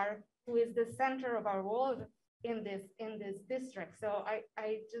students who is the center of our world in this district. So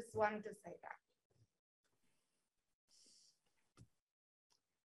I just wanted to say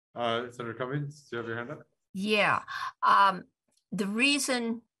that. Senator Cummings, do you have your hand up? Yeah. The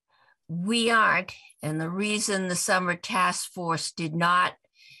reason we aren't, and the reason the summer task force did not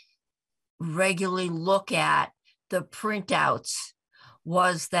regularly look at the printouts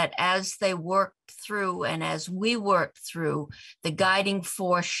was that as they worked through and as we worked through, the guiding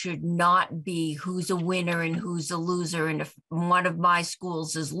force should not be who's a winner and who's a loser. And if one of my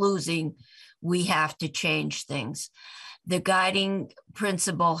schools is losing, we have to change things. The guiding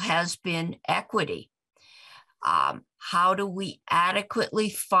principle has been equity. How do we adequately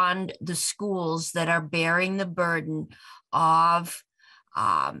fund the schools that are bearing the burden of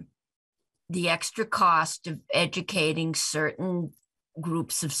the extra cost of educating certain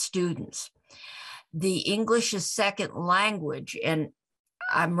groups of students? The English as second language, and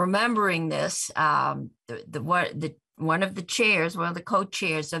I'm remembering this, one of the chairs, one of the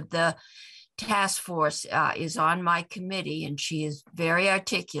co-chairs of the task force is on my committee, and she is very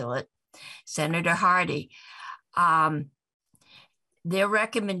articulate, Senator Hardy. Their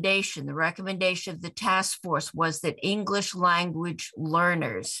recommendation, the recommendation of the task force was that English language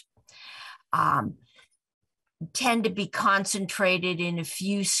learners tend to be concentrated in a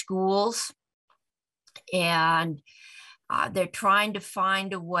few schools, and they're trying to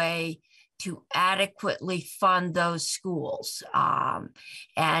find a way to adequately fund those schools.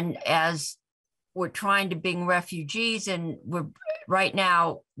 And as we're trying to bring refugees, and right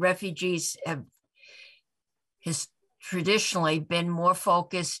now, refugees has traditionally been more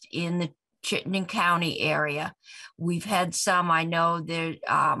focused in the Chittenden County area. We've had some, I know there,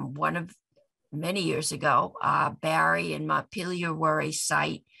 one of many years ago, Barry and Montpelier were a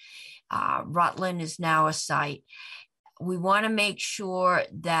site. Rutland is now a site. We want to make sure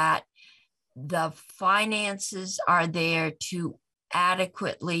that the finances are there to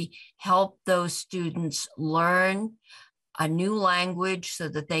adequately help those students learn a new language so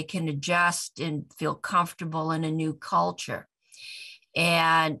that they can adjust and feel comfortable in a new culture.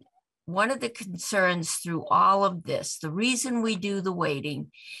 And one of the concerns through all of this, the reason we do the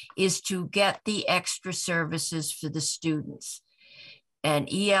waiting is to get the extra services for the students. And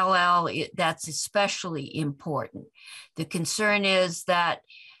ELL, that's especially important. The concern is that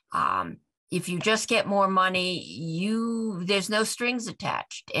if you just get more money, there's no strings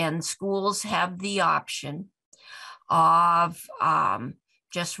attached, and schools have the option of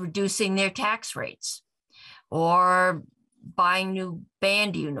just reducing their tax rates or buying new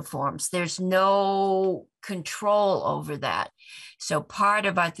band uniforms. There's no control over that. So part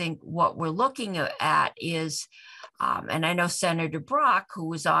of, I think, what we're looking at is, and I know Senator Brock, who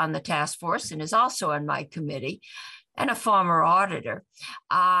was on the task force and is also on my committee and a former auditor,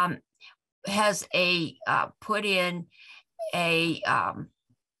 has put in a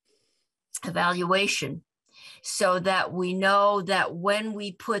evaluation so that we know that when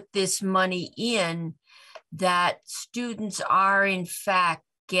we put this money in, that students are in fact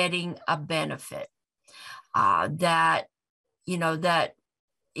getting a benefit, that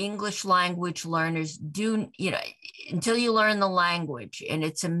English language learners do, until you learn the language, and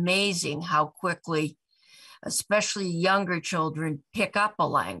it's amazing how quickly especially younger children, pick up a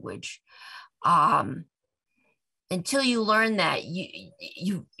language. Until you learn that,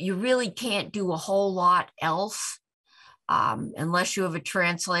 you really can't do a whole lot else unless you have a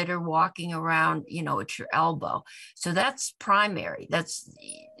translator walking around, at your elbow. So that's primary. That's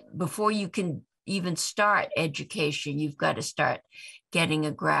before you can even start education, you've got to start getting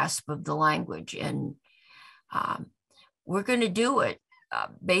a grasp of the language. And we're going to do it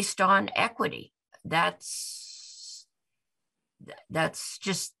based on equity. That's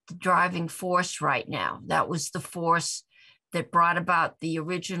just the driving force right now. That was the force that brought about the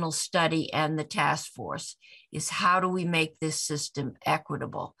original study and the task force, is how do we make this system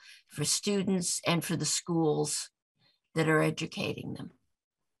equitable for students and for the schools that are educating them.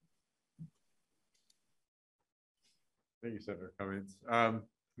 Thank you, Senator Cummings.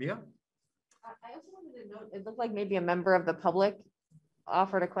 Mia? I also wanted to note, it looked like maybe a member of the public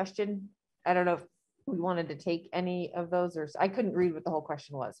offered a question. I don't know if we wanted to take any of those, or I couldn't read what the whole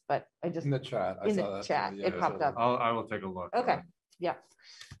question was, but I just, In the chat. I in saw the that. chat, Yeah, it popped up. I will take a look. Okay, yeah.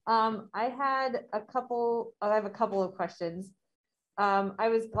 I have a couple of questions. I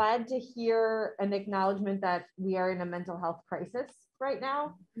was glad to hear an acknowledgement that we are in a mental health crisis right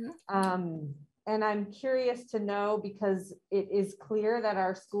now. And I'm curious to know, because it is clear that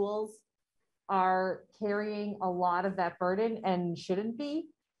our schools are carrying a lot of that burden and shouldn't be.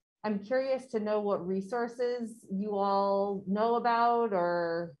 I'm curious to know what resources you all know about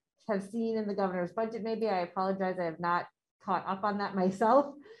or have seen in the governor's budget. Maybe, I apologize, I have not caught up on that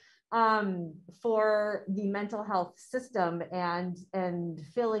myself, for the mental health system and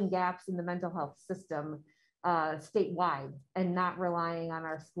filling gaps in the mental health system statewide, and not relying on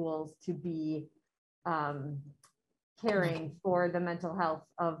our schools to be caring for the mental health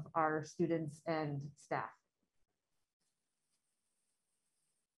of our students and staff.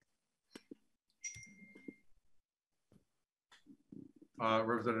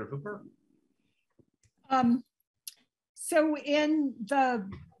 Representative Hooper? So in the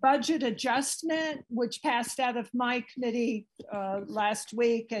budget adjustment, which passed out of my committee last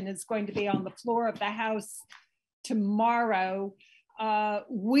week and is going to be on the floor of the House tomorrow,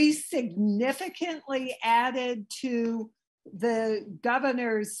 we significantly added to the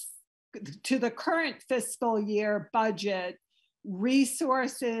governor's, to the current fiscal year budget,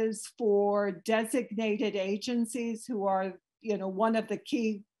 resources for designated agencies who are, one of the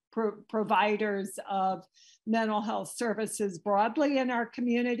key providers of mental health services broadly in our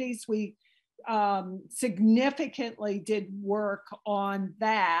communities. We significantly did work on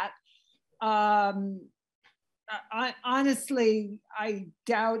that. Honestly, I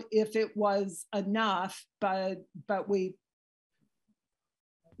doubt if it was enough, but we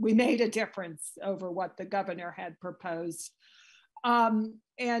made a difference over what the governor had proposed.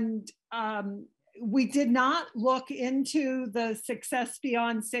 We did not look into the Success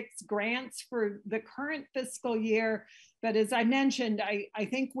Beyond 6 grants for the current fiscal year, but as I mentioned, I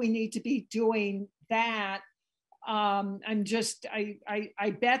think we need to be doing that. I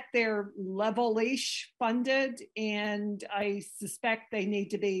bet they're level-ish funded, and I suspect they need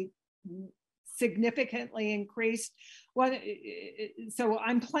to be significantly increased. So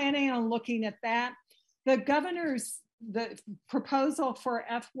I'm planning on looking at that. The governor's, the proposal for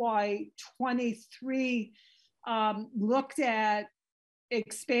FY23 looked at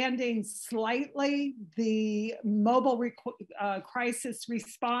expanding slightly the mobile crisis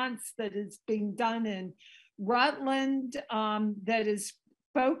response that is being done in Rutland, that is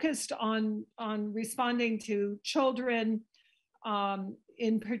focused on responding to children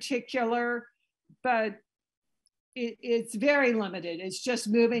in particular, but it's very limited. It's just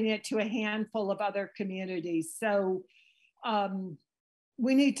moving it to a handful of other communities. So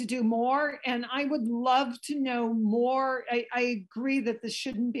we need to do more, and I would love to know more. I agree that this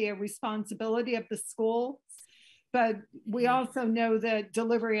shouldn't be a responsibility of the schools, but we also know that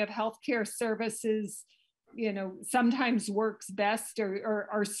delivery of healthcare services, sometimes works best, or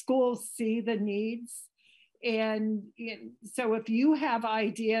our schools see the needs. And so if you have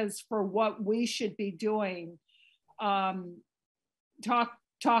ideas for what we should be doing, talk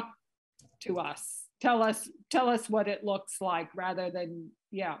to us. Tell us what it looks like, rather than,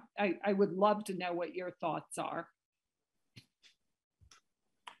 I would love to know what your thoughts are.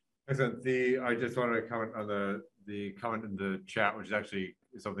 Excellent. I just wanted to comment on the comment in the chat, which is actually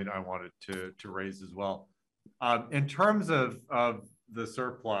something I wanted to raise as well. In terms of the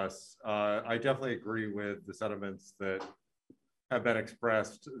surplus, I definitely agree with the sentiments that have been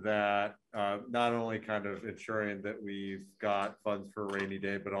expressed, that not only kind of ensuring that we've got funds for a rainy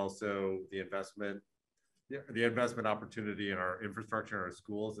day, but also the investment opportunity in our infrastructure and our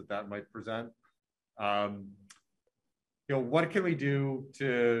schools that might present. what can we do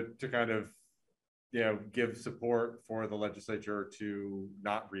to kind of, give support for the legislature to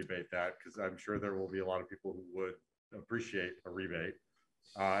not rebate that? Because I'm sure there will be a lot of people who would appreciate a rebate.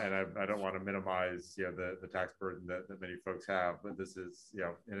 And I don't want to minimize, the tax burden that many folks have, but this is,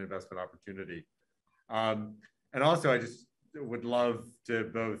 an investment opportunity. And also, I just would love to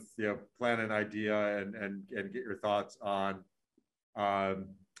both, plan an idea and get your thoughts on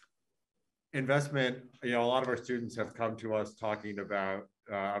investment. A lot of our students have come to us talking about,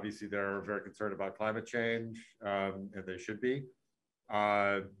 obviously they're very concerned about climate change, and they should be.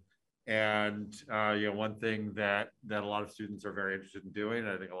 One thing that a lot of students are very interested in doing, and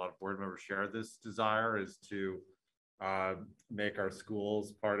I think a lot of board members share this desire, is to make our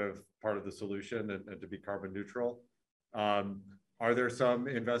schools part of the solution and to be carbon neutral. Are there some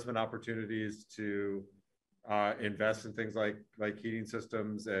investment opportunities to invest in things like heating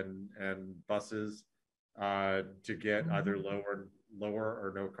systems and buses to get either lower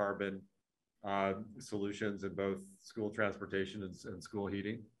or no carbon solutions in both school transportation and school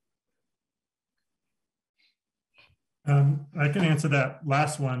heating? I can answer that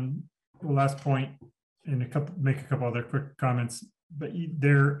last point, and make a couple other quick comments. But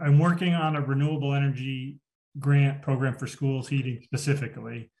I'm working on a renewable energy grant program for schools heating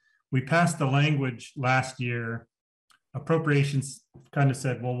specifically. We passed the language last year. Appropriations kind of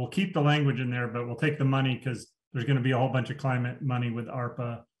said, well, we'll keep the language in there, but we'll take the money because there's going to be a whole bunch of climate money with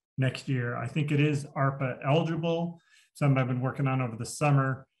ARPA next year. I think it is ARPA eligible. Some I've been working on over the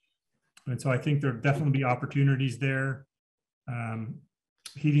summer. And so I think there'll definitely be opportunities there.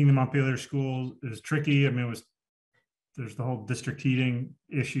 Heating the Montpelier school is tricky. I mean, there's the whole district heating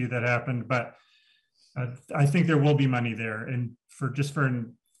issue that happened, but I think there will be money there, and for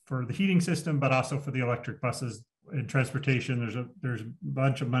the heating system, but also for the electric buses and transportation. There's a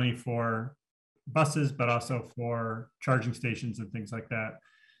bunch of money for buses, but also for charging stations and things like that.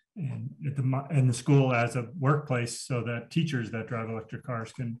 And the school as a workplace, so that teachers that drive electric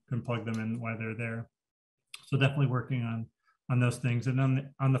cars can plug them in while they're there. So definitely working on those things. And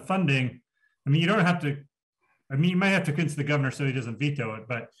on the funding, I mean, you don't have to. I mean, you might have to convince the governor so he doesn't veto it,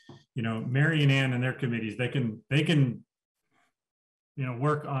 but Mary and Ann and their committees, they can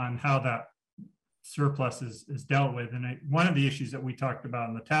work on how that surplus is dealt with. And one of the issues that we talked about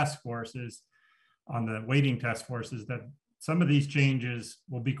in the task force on the weighting task force is that some of these changes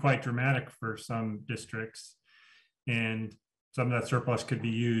will be quite dramatic for some districts, and some of that surplus could be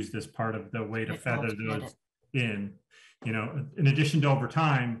used as part of the way to feather those in. In addition to over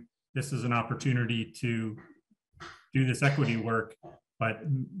time, this is an opportunity to do this equity work, but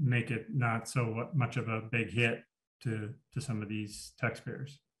make it not so much of a big hit to some of these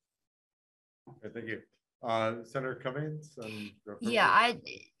taxpayers. Okay, thank you. Senator Cummings? Yeah,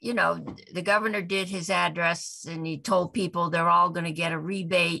 the governor did his address and he told people they're all going to get a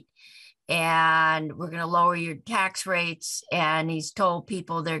rebate and we're going to lower your tax rates. And he's told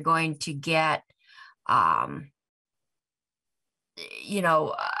people they're going to get, a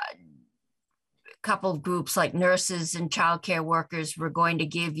couple of groups like nurses and childcare workers were going to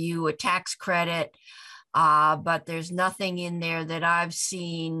give you a tax credit. But there's nothing in there that I've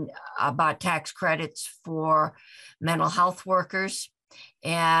seen about tax credits for mental health workers.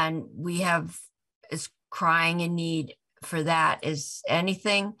 And we have as crying in need for that as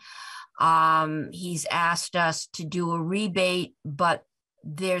anything. He's asked us to do a rebate, but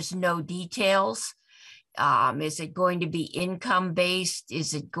there's no details. Is it going to be income based?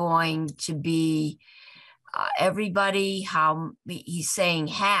 Is it going to be everybody? He's saying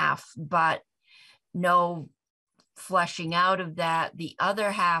half, but no fleshing out of that. The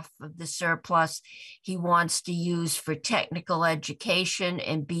other half of the surplus he wants to use for technical education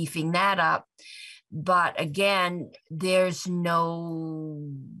and beefing that up. But again, there's no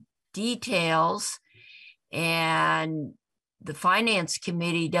details, and the finance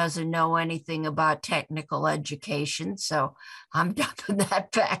committee doesn't know anything about technical education. So I'm dumping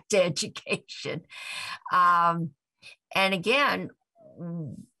that back to education. And again,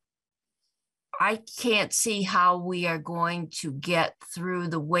 I can't see how we are going to get through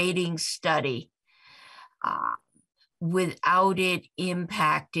the weighting study without it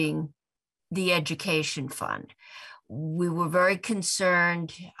impacting the education fund. We were very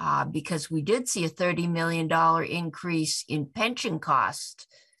concerned because we did see a $30 million increase in pension cost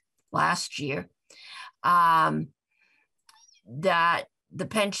last year, that the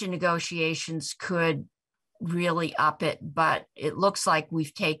pension negotiations could really up it, but it looks like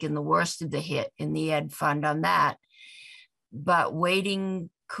we've taken the worst of the hit in the ed fund on that. But weighting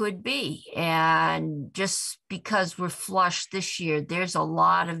could be, and just because we're flush this year, there's a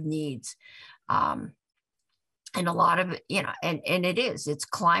lot of needs And a lot of it, you know, and it's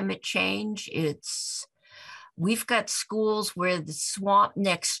climate change. We've got schools where the swamp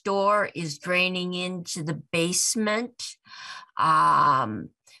next door is draining into the basement.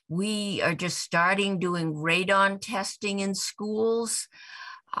 We are just starting doing radon testing in schools.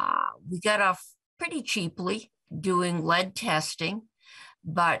 We got off pretty cheaply doing lead testing,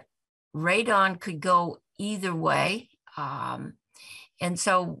 but radon could go either way. And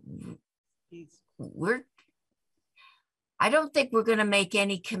so I don't think we're going to make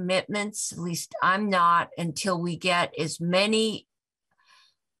any commitments, at least I'm not, until we get as many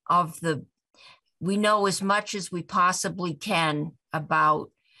we know as much as we possibly can about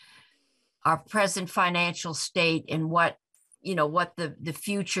our present financial state and what the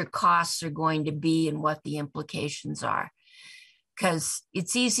future costs are going to be and what the implications are. Because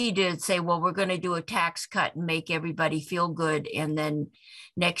it's easy to say, well, we're going to do a tax cut and make everybody feel good. And then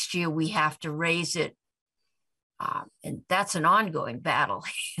next year we have to raise it. And that's an ongoing battle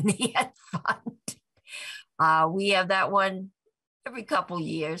in the ed fund. We have that one every couple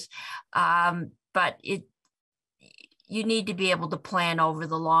years. But you need to be able to plan over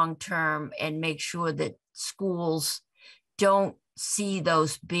the long term and make sure that schools don't see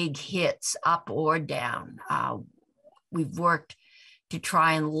those big hits up or down. We've worked to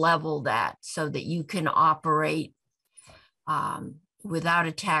try and level that so that you can operate without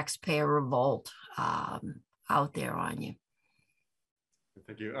a taxpayer revolt out there on you.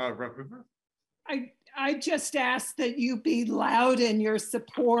 Thank you. Rep. Hoover? I just ask that you be loud in your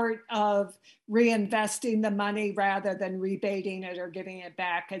support of reinvesting the money rather than rebating it or giving it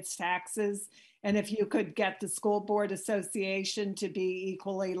back as taxes. And if you could get the School Board Association to be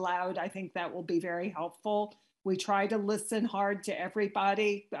equally loud, I think that will be very helpful. We try to listen hard to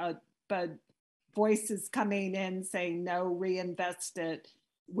everybody, but voices coming in saying no, reinvest it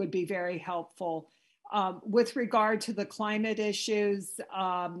would be very helpful. With regard to the climate issues,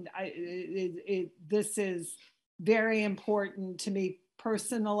 this is very important to me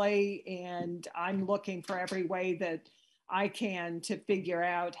personally, and I'm looking for every way that I can to figure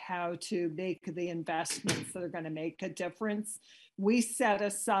out how to make the investments that are going to make a difference. We set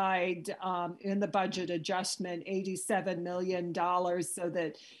aside in the budget adjustment $87 million so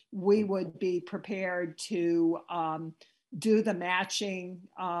that we would be prepared to do the matching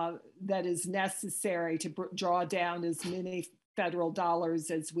that is necessary to draw down as many federal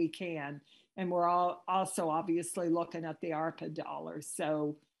dollars as we can. And we're also obviously looking at the ARPA dollars.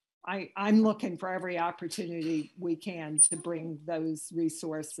 So I'm looking for every opportunity we can to bring those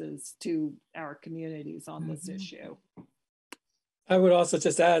resources to our communities on this issue. I would also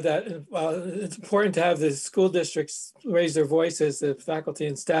just add that it's important to have the school districts raise their voices, the faculty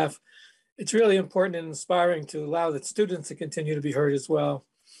and staff. It's really important and inspiring to allow the students to continue to be heard as well.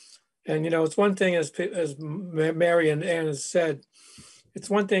 And, it's one thing, as Mary and Ann has said, it's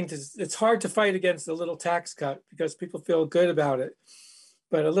one thing it's hard to fight against a little tax cut because people feel good about it.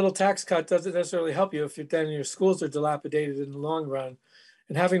 But a little tax cut doesn't necessarily help you if then your schools are dilapidated in the long run.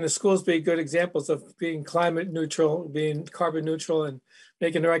 And having the schools be good examples of being climate neutral, being carbon neutral, and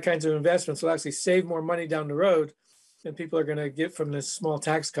making the right kinds of investments will actually save more money down the road than people are going to get from the small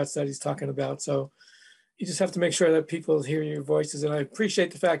tax cuts that he's talking about. So you just have to make sure that people hear your voices. And I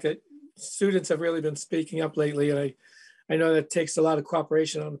appreciate the fact that students have really been speaking up lately. And I know that takes a lot of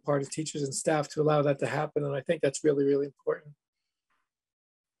cooperation on the part of teachers and staff to allow that to happen. And I think that's really, really important.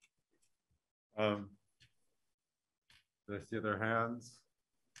 Did I see other hands?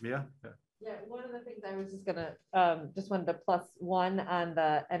 Mia? Yeah, one of the things I was just gonna just wanted to +1 on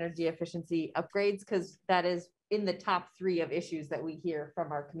the energy efficiency upgrades, because that is in the top 3 of issues that we hear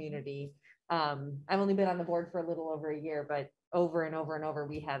from our community. I've only been on the board for a little over a year, but over and over and over,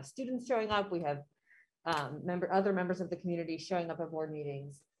 we have students showing up. We have other members of the community showing up at board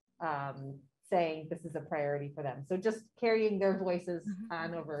meetings, saying this is a priority for them. So just carrying their voices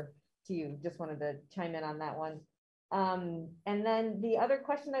on over to you. Just wanted to chime in on that one. And then the other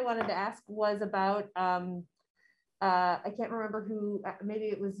question I wanted to ask was about, I can't remember who, maybe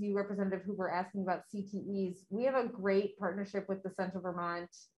it was you, Representative Hoover, asking about CTEs. We have a great partnership with the Central Vermont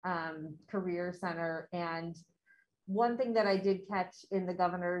Career Center. And one thing that I did catch in the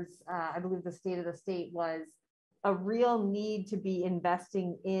governor's, I believe the State of the State, was a real need to be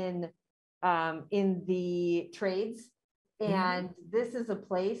investing in the trades. And this is a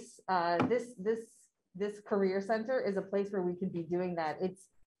place, this career center is a place where we could be doing that.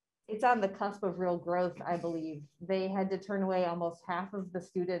 It's on the cusp of real growth, I believe. They had to turn away almost half of the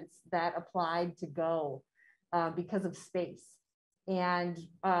students that applied to go because of space. And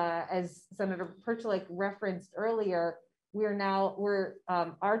as Senator Perchlake referenced earlier,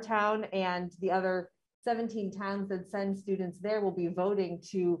 our town and the other 17 towns that send students there will be voting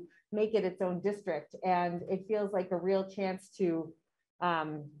to make it its own district. And it feels like a real chance to, I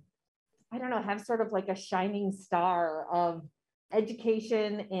don't know, have sort of like a shining star of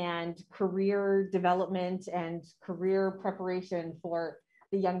education and career development and career preparation for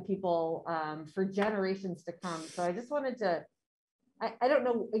the young people for generations to come. So I just wanted to, I don't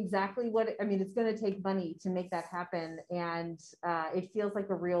know exactly what, I mean, it's going to take money to make that happen. And it feels like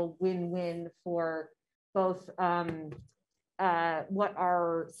a real win-win for both what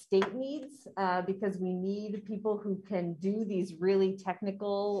our state needs, because we need people who can do these really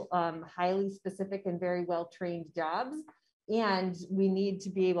technical, highly specific and very well-trained jobs. And we need to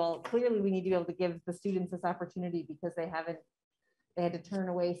be able, clearly we need to be able to give the students this opportunity because they had to turn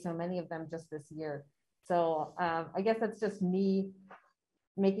away so many of them just this year. So I guess that's just me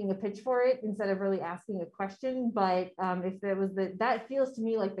making a pitch for it instead of really asking a question. But if there was that feels to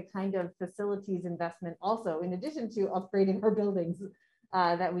me like the kind of facilities investment also, in addition to upgrading our buildings,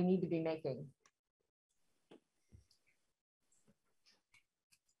 that we need to be making.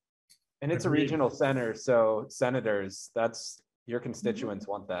 And it's a regional center, so senators, that's your constituents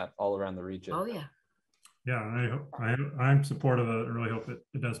want that all around the region. Oh yeah. Yeah, I'm supportive of it. I really hope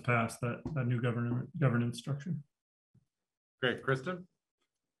it does pass that new governance structure. Great, Kristen.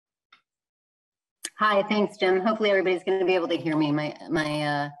 Hi, thanks, Jim. Hopefully everybody's going to be able to hear me.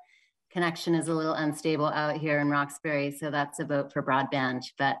 My connection is a little unstable out here in Roxbury, so that's a vote for broadband.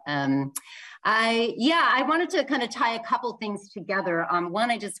 But I wanted to kind of tie a couple things together.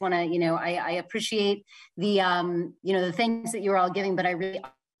 One, I just want to, I appreciate the, the things that you're all giving, but I really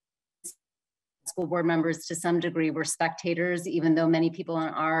school board members to some degree were spectators, even though many people on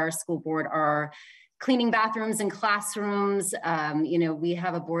our school board are cleaning bathrooms and classrooms. We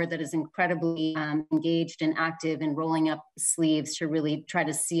have a board that is incredibly engaged and active and rolling up sleeves to really try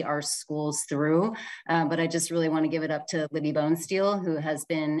to see our schools through. But I just really want to give it up to Libby Bonesteel, who has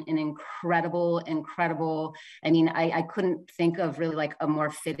been an incredible, I couldn't think of really like a more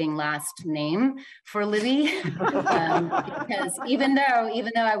fitting last name for Libby. Because even though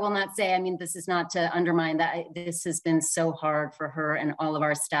I will not say, this is not to undermine that, this has been so hard for her and all of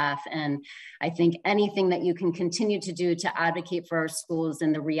our staff. And I think anything that you can continue to do to advocate for our schools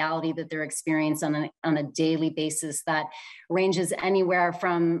and the reality that they're experiencing on a daily basis that ranges anywhere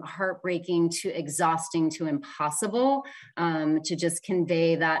from heartbreaking to exhausting to impossible, to just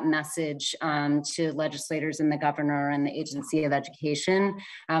convey that message to legislators and the governor and the Agency of Education.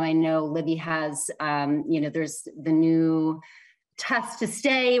 I know Libby has, there's the new test to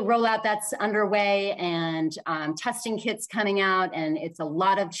stay rollout that's underway, and testing kits coming out, and it's a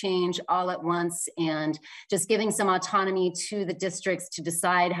lot of change all at once, and just giving some autonomy to the districts to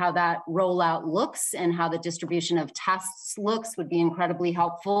decide how that rollout looks and how the distribution of tests looks would be incredibly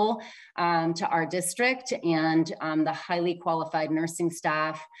helpful to our district and the highly qualified nursing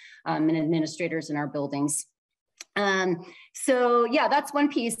staff and administrators in our buildings. So yeah, that's one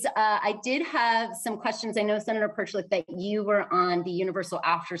piece. I did have some questions. I know, Senator Perchlik, that you were on the Universal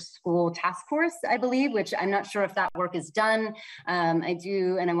After School Task Force, I believe, which I'm not sure if that work is done. I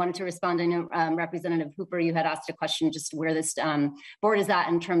do, and I wanted to respond. I know Representative Hooper, you had asked a question just where this board is at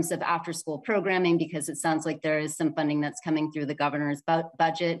in terms of after school programming, because it sounds like there is some funding that's coming through the governor's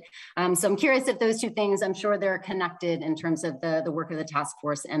budget. So I'm curious if those two things, I'm sure they're connected in terms of the work of the task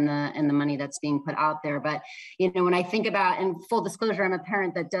force and the money that's being put out there. But when I think about, and full disclosure, I'm a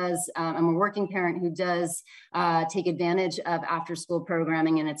parent that does, I'm a working parent who does take advantage of after school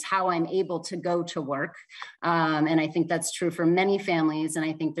programming, and it's how I'm able to go to work. And I think that's true for many families. And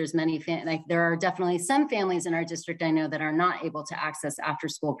I think there's there are definitely some families in our district I know that are not able to access after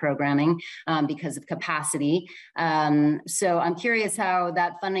school programming because of capacity. So I'm curious how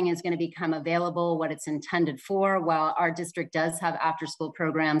that funding is going to become available, what it's intended for. While our district does have after school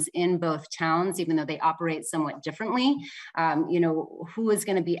programs in both towns, even though they operate somewhat differently, who is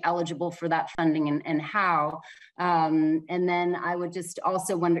going to be eligible for that funding and how? And then I would just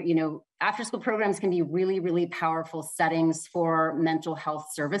also wonder, after school programs can be really, really powerful settings for mental health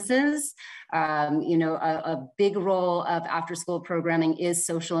services. A big role of after school programming is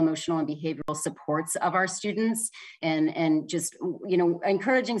social, emotional, and behavioral supports of our students, and just,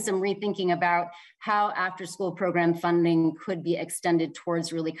 encouraging some rethinking about how after school program funding could be extended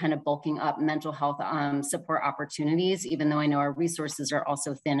towards really kind of bulking up mental health support opportunities, even though I know our resources are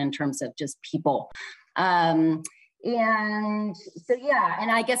also thin in terms of just people. And so, yeah,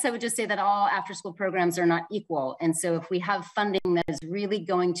 and I guess I would just say that all after school programs are not equal. And so if we have funding that is really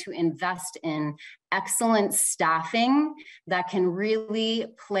going to invest in excellent staffing that can really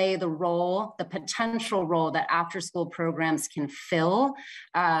play the role, the potential role that after school programs can fill,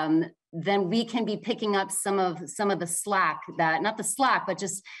 then we can be picking up some of the slack that, not the slack, but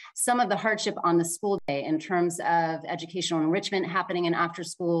just some of the hardship on the school day in terms of educational enrichment happening in after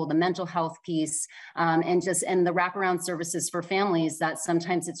school, the mental health piece, and the wraparound services for families that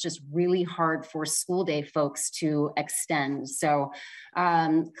sometimes it's just really hard for school day folks to extend. So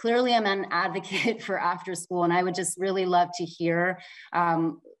clearly I'm an advocate for after school, and I would just really love to hear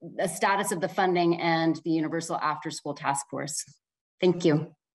the status of the funding and the Universal After School Task Force. Thank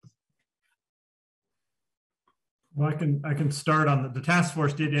you. Well, I can start on the task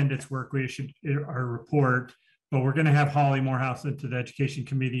force did end its work. We issued our report, but we're going to have Holly Morehouse into the education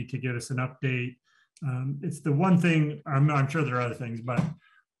committee to give us an update. It's the one thing, I'm sure there are other things, but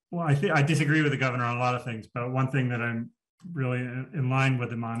well, I disagree with the governor on a lot of things, but one thing that I'm really in line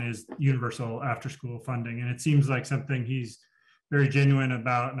with him on is universal after school funding. And it seems like something he's very genuine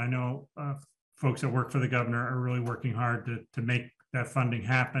about. And I know folks that work for the governor are really working hard to make that funding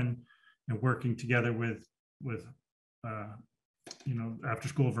happen and working together with After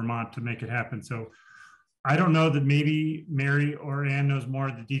School Vermont to make it happen. So I don't know that maybe Mary or Ann knows more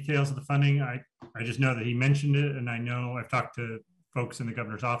of the details of the funding. I just know that he mentioned it, and I know I've talked to folks in the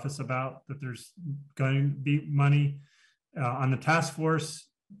governor's office about that there's going to be money on the task force.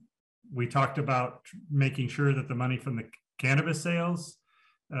 We talked about making sure that the money from the cannabis sales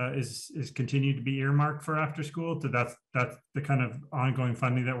is continued to be earmarked for after school. So that's the kind of ongoing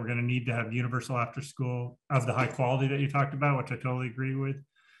funding that we're going to need to have universal after school of the high quality that you talked about, which I totally agree with.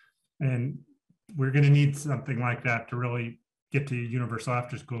 And we're going to need something like that to really get to universal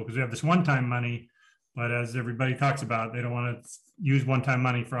after school, because we have this one-time money, but as everybody talks about, they don't want to use one-time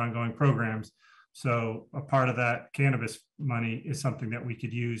money for ongoing programs. So a part of that cannabis money is something that we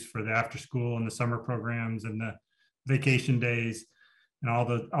could use for the after school and the summer programs and the vacation days and all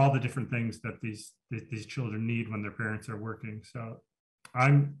the different things that these children need when their parents are working. So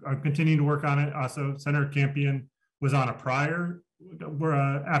I'm continuing to work on it. Also, Senator Campion was on a prior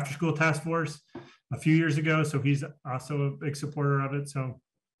after school task force a few years ago, so he's also a big supporter of it. So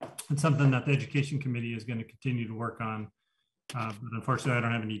it's something that the education committee is going to continue to work on. But unfortunately, I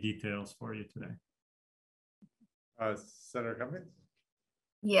don't have any details for you today. Senator Cummings?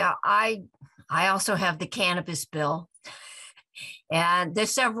 Yeah, I also have the cannabis bill. And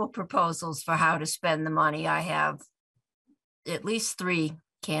there's several proposals for how to spend the money. I have at least 3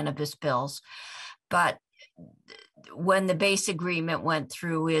 cannabis bills. But when the base agreement went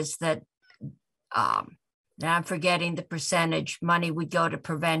through is that, and I'm forgetting the percentage, money would go to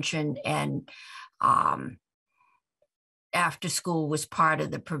prevention, and after school was part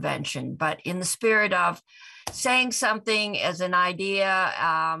of the prevention. But in the spirit of saying something as an idea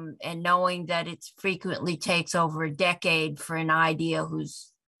and knowing that it frequently takes over a decade for an idea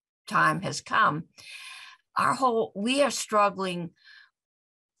whose time has come, we are struggling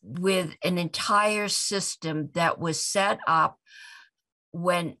with an entire system that was set up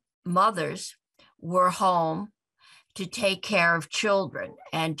when mothers were home to take care of children,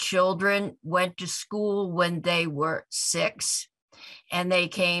 and children went to school when they were 6, and they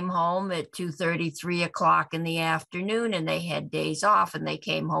came home at 2:30, 3 o'clock in the afternoon, and they had days off, and they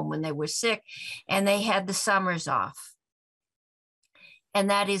came home when they were sick, and they had the summers off. And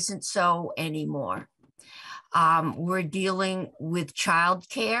that isn't so anymore. We're dealing with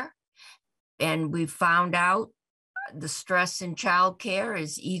childcare, and we found out the stress in childcare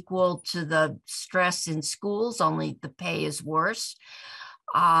is equal to the stress in schools, only the pay is worse.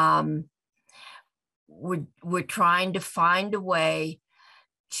 We're trying to find a way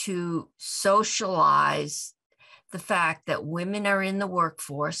to socialize the fact that women are in the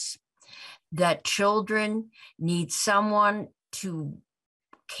workforce, that children need someone to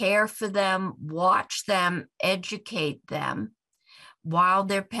care for them, watch them, educate them while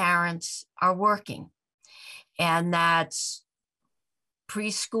their parents are working. And that's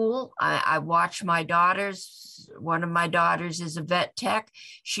preschool. I watch my daughters. One of my daughters is a vet tech.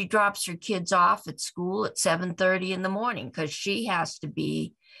 She drops her kids off at school at 7:30 in the morning because she has to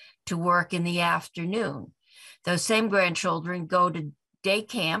be to work in the afternoon. Those same grandchildren go to day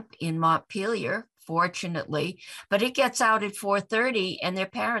camp in Montpelier, fortunately, but it gets out at 4:30 and their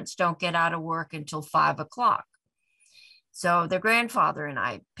parents don't get out of work until 5 o'clock. So their grandfather and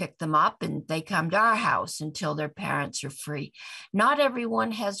I pick them up and they come to our house until their parents are free. Not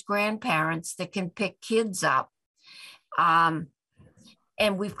everyone has grandparents that can pick kids up. And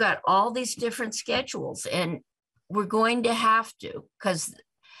we've got all these different schedules. And we're going to have to, because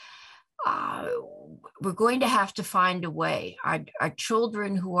we're going to have to find a way. Our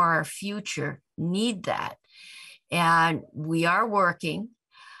children who are our future need that. And we are working.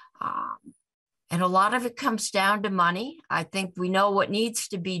 And a lot of it comes down to money. I think we know what needs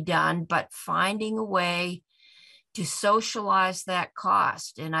to be done, but finding a way to socialize that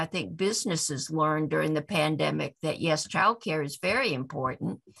cost. And I think businesses learned during the pandemic that yes, childcare is very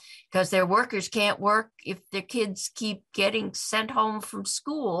important because their workers can't work if their kids keep getting sent home from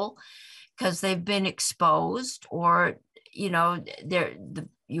school because they've been exposed, or, you know,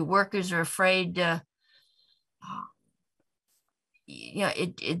 your workers are afraid to, you know,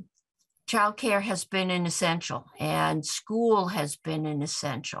 childcare has been an essential, and school has been an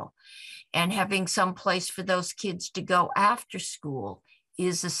essential. And having some place for those kids to go after school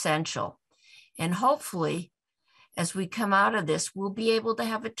is essential. And hopefully, as we come out of this, we'll be able to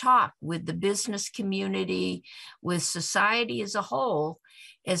have a talk with the business community, with society as a whole,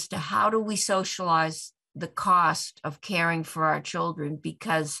 as to how do we socialize the cost of caring for our children,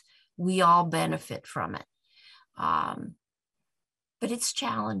 because we all benefit from it. But it's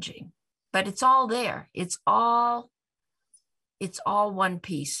challenging, but it's all there. It's all one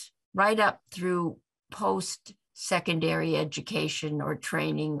piece, right up through post-secondary education or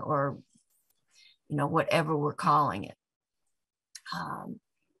training, or, you know, whatever we're calling it.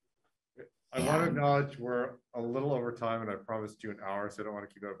 I want to acknowledge we're a little over time, and I promised you an hour, so I don't want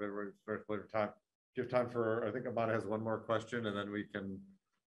to keep up everybody's very time. Do you have time for, I think Amanda has one more question, and then we can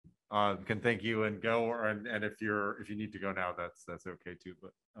thank you and go, and if you need to go now, that's okay too.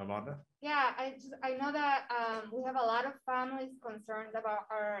 But Amanda? Yeah, I know that we have a lot of families concerned about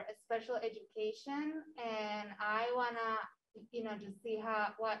our special education, and I wanna, you know, just see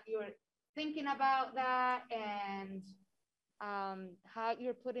what you're thinking about that, and how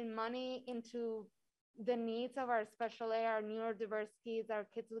you're putting money into the needs of our special ed, our neurodiverse kids, our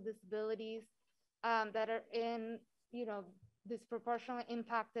kids with disabilities that are in, you know, disproportionately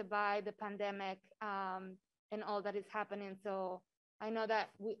impacted by the pandemic and all that is happening. So I know that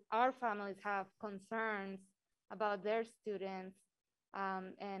our families have concerns about their students.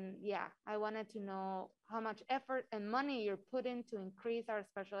 And yeah, I wanted to know how much effort and money you're putting to increase our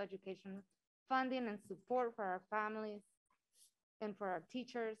special education funding and support for our families and for our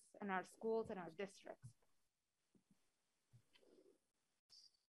teachers and our schools and our districts.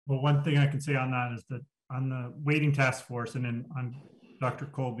 Well, one thing I can say on that is that on the waiting task force and then on Dr.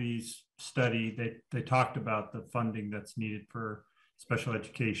 Colby's study, they talked about the funding that's needed for special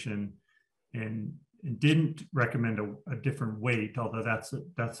education and didn't recommend a different weight, although that's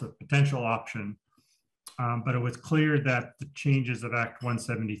a potential option. But it was clear that the changes of Act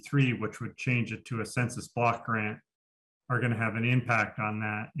 173, which would change it to a census block grant, are going to have an impact on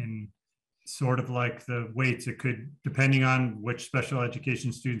that. And sort of like the weights, it could, depending on which special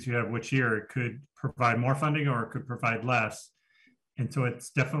education students you have which year, it could provide more funding or it could provide less. And so it's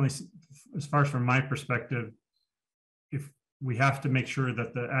definitely, as far as from my perspective, if we have to make sure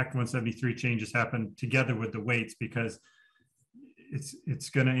that the Act 173 changes happen together with the weights, because it's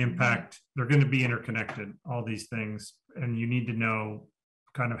going to impact, they're going to be interconnected, all these things. And you need to know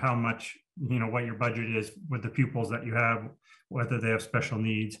kind of how much, you know, what your budget is with the pupils that you have, whether they have special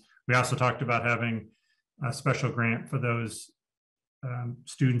needs. We also talked about having a special grant for those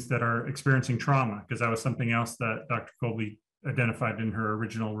students that are experiencing trauma, because that was something else that Dr. Colby identified in her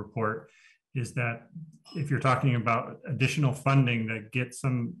original report, is that if you're talking about additional funding that gets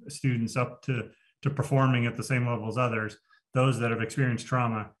some students up to performing at the same level as others, those that have experienced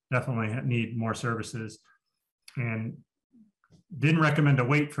trauma definitely need more services. And didn't recommend a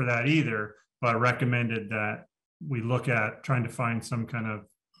wait for that either, but recommended that we look at trying to find some kind of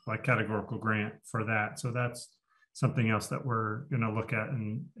like categorical grant for that. So that's something else that we're going to look at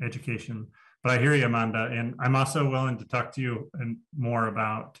in education. But I hear you, Amanda, and I'm also willing to talk to you and more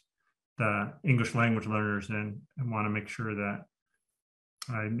about the English language learners and want to make sure that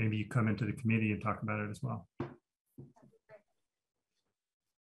maybe you come into the committee and talk about it as well.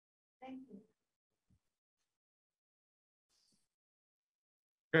 Thank you.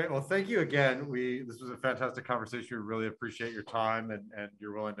 Great. Well, thank you again. This was a fantastic conversation. We really appreciate your time and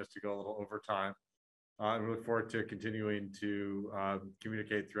your willingness to go a little over time. And we look forward to continuing to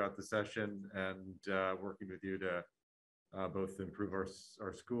communicate throughout the session and working with you to both improve our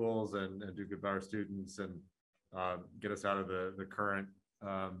schools and do good by our students and get us out of the current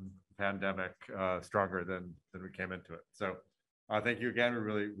pandemic stronger than we came into it. So thank you again. We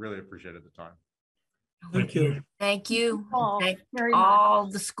really appreciated the time. Thank you. Thank you. Thank very all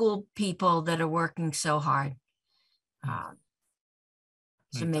the school people that are working so hard.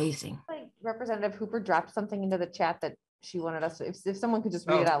 It's amazing. Like Representative Hooper dropped something into the chat that she wanted us to, if someone could just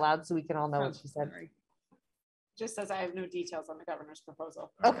read it out loud so we can all know what she said. Just says I have no details on the governor's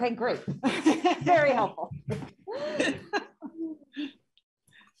proposal. Okay, great. Very helpful.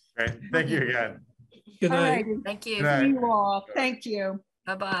 Great. Thank you again. Good night. Alrighty. Thank Good you. night. See you all. Thank you.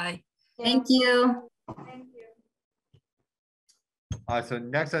 Bye-bye. Thank you. Thank you. So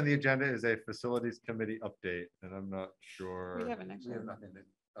next on the agenda is a facilities committee update, and I'm not sure. We have an extra. We have nothing to.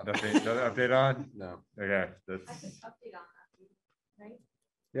 Nothing, another update on? No. Okay, that's, Update on that, right?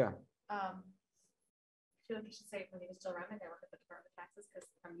 Yeah. I feel like I should say it when he was still around. I work at the Department of Taxes because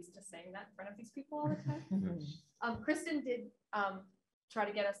I'm used to saying that in front of these people all the time. Kristen did try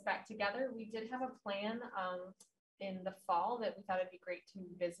to get us back together. We did have a plan in the fall that we thought it'd be great to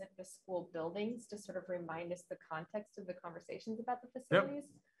visit the school buildings to sort of remind us the context of the conversations about the facilities.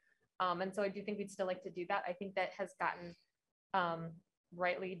 And so I do think we'd still like to do that. I think that has gotten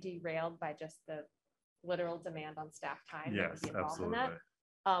rightly derailed by just the literal demand on staff time. That would yes, be involved in absolutely.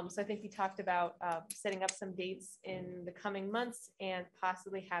 that. So I think we talked about setting up some dates in the coming months and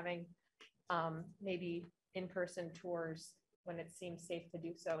possibly having maybe in-person tours when it seems safe to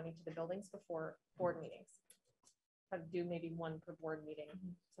do so in each of the buildings before board meetings. I'd do maybe one per board meeting,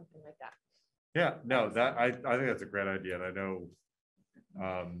 something like that. Yeah, no, that I think that's a great idea. And I know,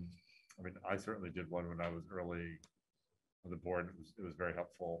 I mean, I certainly did one when I was early on the board. It was very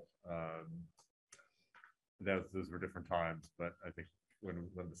helpful. Those were different times, but I think when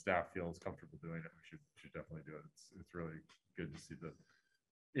the staff feels comfortable doing it, we should definitely do it. It's really good to see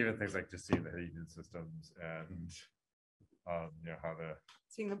even things like just seeing the heating systems and you know, how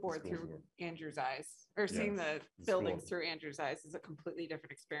Seeing the board schools through work. Andrew's eyes, or seeing Yes, the the buildings schools. through Andrew's eyes is a completely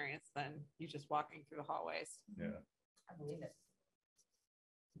different experience than you just walking through the hallways. Yeah, I believe it.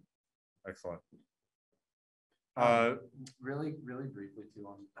 excellent. Really briefly too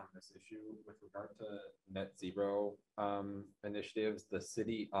on this issue with regard to net zero initiatives, the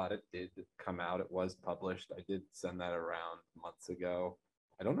city audit did come out. It was published. I did send that around months ago.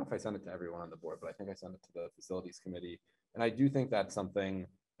 I don't know if I sent it to everyone on the board, but I think I sent it to the facilities committee. And I do think that's something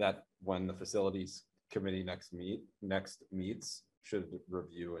that when the facilities committee next meets should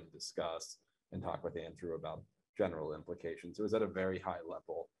review and discuss and talk with Andrew about general implications. It was at a very high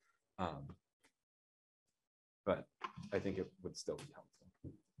level. But I think it would still be helpful.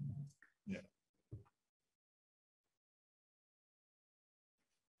 Yeah.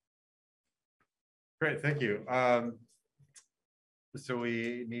 Great, thank you. So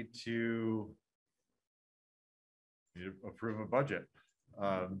we need to approve a budget.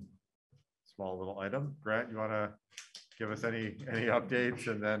 Small little item. Grant, you want to give us any updates,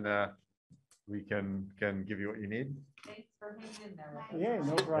 and then we can give you what you need. Thanks for hanging in there. Yeah,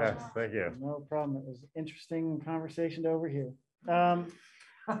 no problem. Yes, thank you. No problem. It was an interesting conversation to overhear.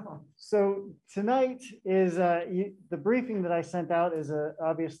 So tonight is the briefing that I sent out is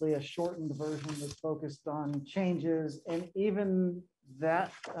obviously a shortened version that's focused on changes, and even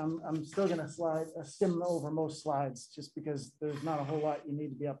that I'm still going to skim over most slides just because there's not a whole lot you need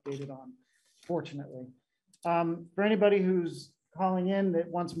to be updated on, fortunately. For anybody who's calling in that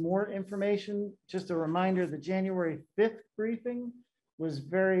wants more information, just a reminder, the January 5th briefing was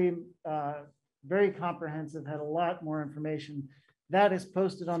very comprehensive, had a lot more information. That is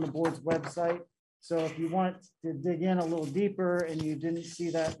posted on the board's website. So if you want to dig in a little deeper and you didn't see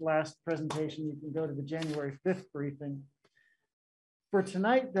that last presentation, you can go to the January 5th briefing. For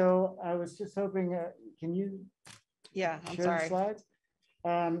tonight, though, I was just hoping, can you Yeah, I'm share sorry. the slides?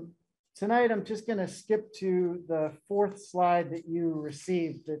 Tonight, I'm just going to skip to the 4th slide that you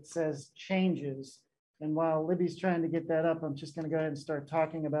received that says changes. And while Libby's trying to get that up, I'm just going to go ahead and start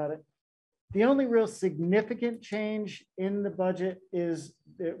talking about it. The only real significant change in the budget is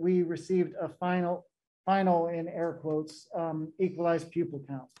that we received a final in air quotes, equalized pupil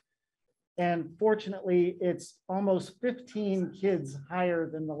count. And fortunately, it's almost 15 kids higher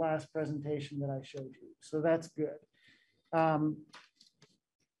than the last presentation that I showed you. So that's good.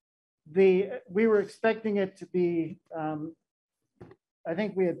 We were expecting it to be, I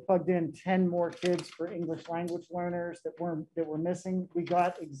think we had plugged in 10 more kids for English language learners that were missing. We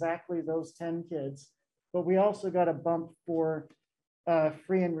got exactly those 10 kids, but we also got a bump for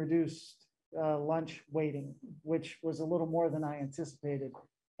free and reduced lunch waiting, which was a little more than I anticipated.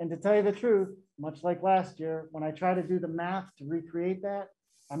 And to tell you the truth, much like last year, when I try to do the math to recreate that,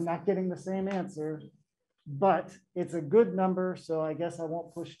 I'm not getting the same answer, but it's a good number, so I guess I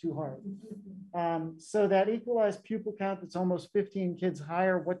won't push too hard. So that equalized pupil count that's almost 15 kids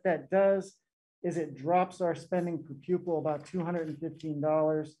higher, what that does is it drops our spending per pupil about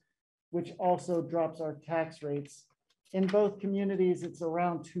 $215, which also drops our tax rates in both communities, it's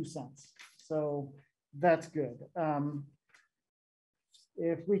around 2 cents. So that's good.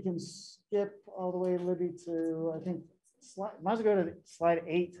 If we can skip all the way, Libby, to, I think, might as well go to slide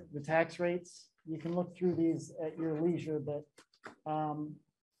 8, the tax rates. You can look through these at your leisure, but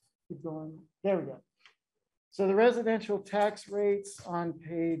keep going. There we go. So the residential tax rates on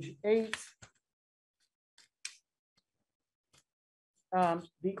page 8.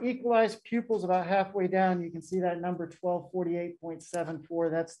 The equalized pupils about halfway down, you can see that number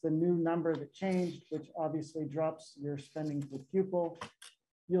 1248.74. That's the new number that changed, which obviously drops your spending per pupil.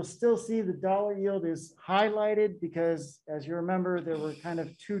 You'll still see the dollar yield is highlighted because, as you remember, there were kind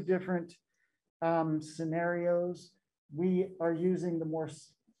of 2 different scenarios. We are using the more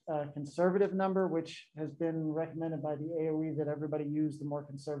conservative number, which has been recommended by the AOE that everybody use the more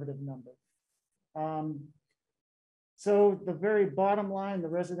conservative number. So the very bottom line, the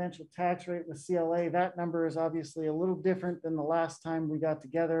residential tax rate with CLA, that number is obviously a little different than the last time we got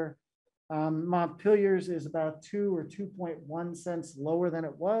together. Montpelier's is about 2 or 2.1 cents lower than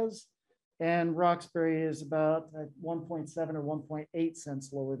it was. And Roxbury is about 1.7 or 1.8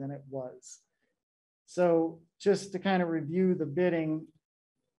 cents lower than it was. So just to kind of review the bidding,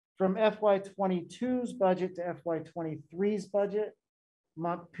 from FY22's budget to FY23's budget,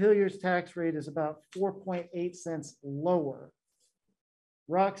 Montpelier's tax rate is about 4.8 cents lower.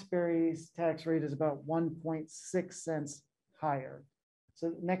 Roxbury's tax rate is about 1.6 cents higher.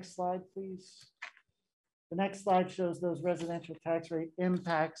 So next slide, please. The next slide shows those residential tax rate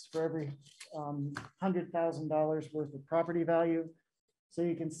impacts for every $100,000 worth of property value. So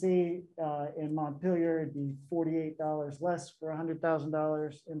you can see in Montpelier, it'd be $48 less for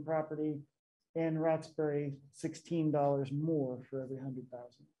 $100,000 in property. In Roxbury, $16 more for every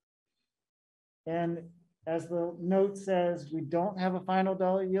 100,000. And as the note says, we don't have a final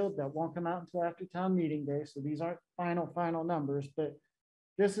dollar yield. That won't come out until after town meeting day. So these aren't final numbers, but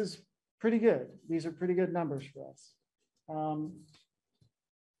this is pretty good. These are pretty good numbers for us.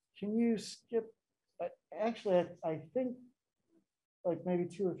 Can you skip? Actually, I think like maybe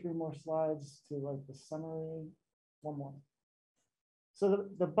 2 or 3 more slides to like the summary. One more. So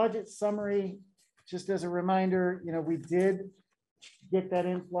the budget summary, just as a reminder, we did get that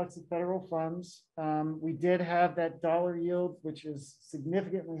influx of federal funds. We did have that dollar yield, which is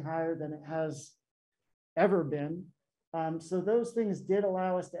significantly higher than it has ever been. So those things did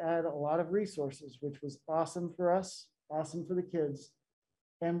allow us to add a lot of resources, which was awesome for us, awesome for the kids.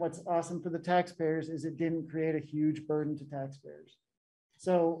 And what's awesome for the taxpayers is it didn't create a huge burden to taxpayers.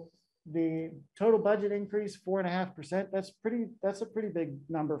 So the total budget increase, 4.5%. That's a pretty big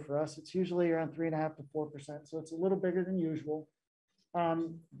number for us. It's usually around 3.5 to 4%. So it's a little bigger than usual.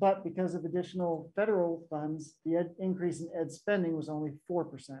 But because of additional federal funds, the increase in ed spending was only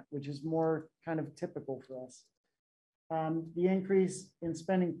 4%, which is more kind of typical for us. The increase in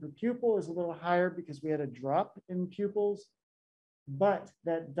spending per pupil is a little higher because we had a drop in pupils, but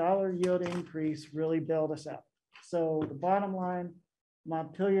that dollar yield increase really bailed us out. So the bottom line,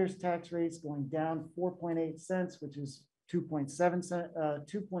 Montpelier's tax rate's going down 4.8 cents, which is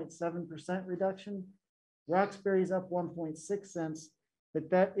 2.7% reduction. Roxbury's up 1.6 cents, but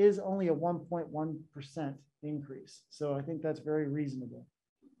that is only a 1.1% increase. So I think that's very reasonable.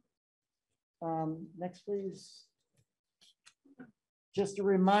 Next, please. Just a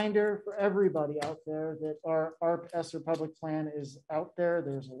reminder for everybody out there that our ESSER public plan is out there.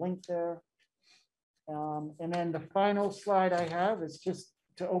 There's a link there. And then the final slide I have is just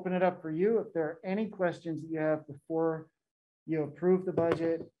to open it up for you. If there are any questions that you have before you approve the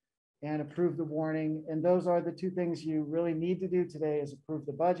budget and approve the warning, and those are the 2 things you really need to do today is approve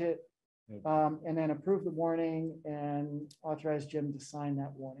the budget and then approve the warning and authorize Jim to sign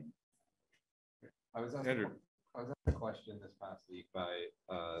that warning. I was asked a question this past week by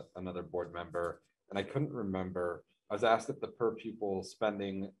another board member, and I couldn't remember. I was asked if the per pupil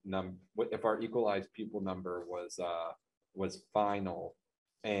spending if our equalized pupil number was final,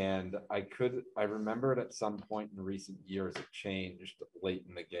 and I remembered at some point in recent years it changed late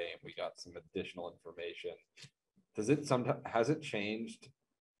in the game. We got some additional information. Has it changed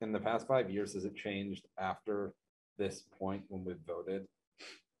in the past 5 years? Has it changed after this point when we voted?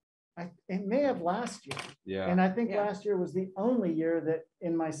 It may have last year. Yeah. And I think last year was the only year that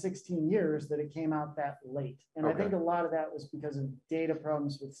in my 16 years that it came out that late. And I think a lot of that was because of data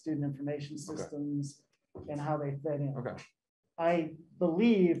problems with student information systems and how they fed in. I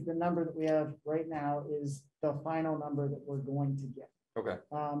believe the number that we have right now is the final number that we're going to get.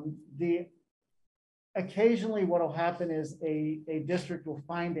 Occasionally what will happen is a district will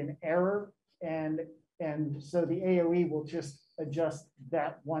find an error and so the AOE will just adjust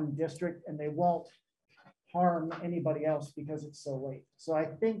that one district and they won't harm anybody else because it's so late. So I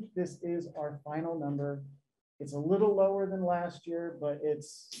think this is our final number. It's a little lower than last year, but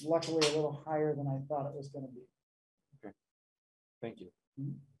it's luckily a little higher than I thought it was going to be. Okay. Thank you.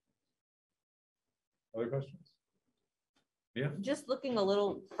 Other questions? Yeah. Just looking a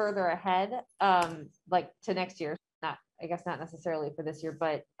little further ahead, like to next year, I guess not necessarily for this year,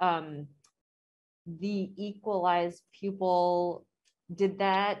 but the equalized pupil,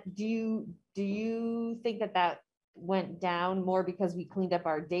 do you think that went down more because we cleaned up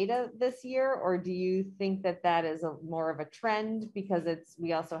our data this year, or do you think that is more of a trend because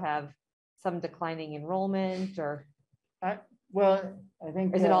we also have some declining enrollment, or? Well, I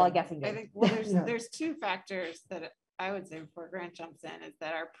think. Is it all a guessing I game? think, well, there's two factors that I would say before Grant jumps in, is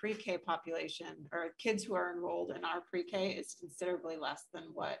that our pre-K population, or kids who are enrolled in our pre-K, is considerably less than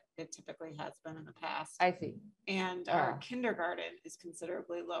what it typically has been in the past. I see. And our kindergarten is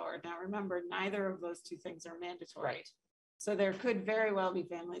considerably lower. Now, remember, neither of those two things are mandatory. Right. So there could very well be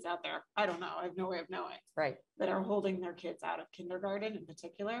families out there, I don't know, I have no way of knowing, right, that are holding their kids out of kindergarten in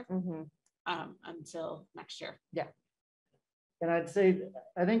particular, until next year. Yeah. And I'd say,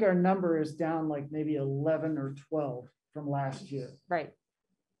 I think our number is down like maybe 11 or 12 from last year. Right.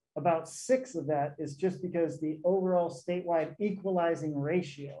 About 6 of that is just because the overall statewide equalizing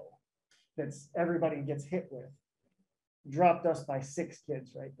ratio that's everybody gets hit with dropped us by 6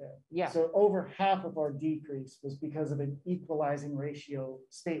 kids right there. Yeah. So over half of our decrease was because of an equalizing ratio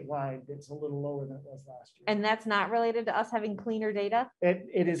statewide that's a little lower than it was last year. And that's not related to us having cleaner data? It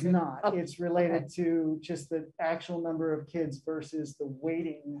is not. Oh, it's related to just the actual number of kids versus the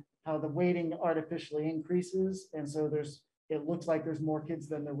weighting, how the weighting artificially increases. And so it looks like there's more kids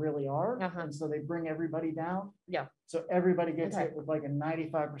than there really are. And so they bring everybody down. Yeah. So everybody gets hit with like a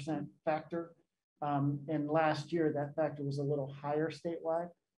 95% factor. And last year, that factor was a little higher statewide.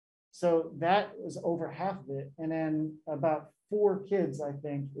 So that was over half of it. And then about 4 kids, I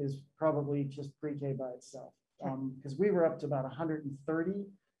think, is probably just pre-K by itself. Because we were up to about 130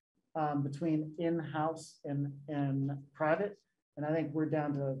 between in-house and private. And I think we're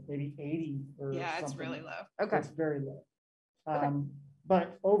down to maybe 80 or yeah, something. it's really low. Okay. It's very low.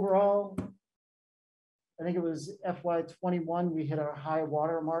 But overall, I think it was FY21, we hit our high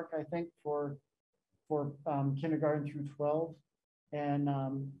water mark, I think, for kindergarten through 12. And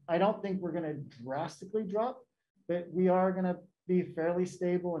I don't think we're going to drastically drop, but we are going to be fairly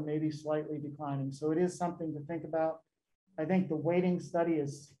stable and maybe slightly declining. So it is something to think about. I think the weighting study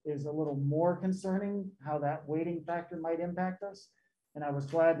is a little more concerning, how that weighting factor might impact us. And I was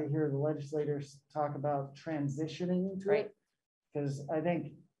glad to hear the legislators talk about transitioning into it, because I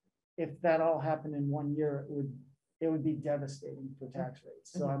think if that all happened in 1 year, it would be devastating for tax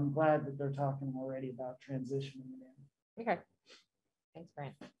rates. So I'm glad that they're talking already about transitioning it in. Okay. Thanks,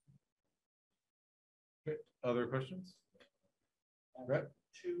 Grant. Okay. Other questions? Brett?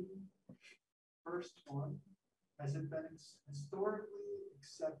 First one, has it been historically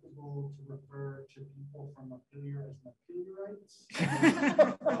acceptable to refer to people from Montpelier as Montpelierites?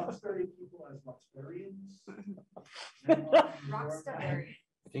 Roxbury people as Roxburians? Roxbury.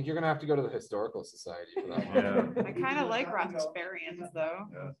 I think you're gonna have to go to the historical society for that one. Yeah. I kind of like Roxburians though.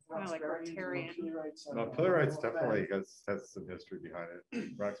 Kind of like Rotarian. Montpelier-Roxbury definitely has some history behind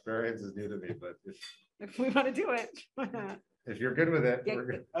it. Roxburians is new to me, but If we want to do it. if you're good with it, Yeah. we're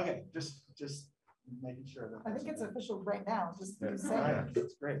good. Okay, just making sure that. I think it's official right now, just Yeah. saying.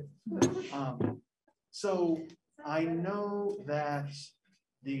 That's great. So I know that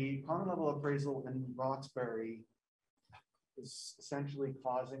the common level appraisal in Roxbury is essentially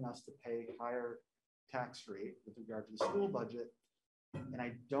causing us to pay higher tax rate with regard to the school budget. And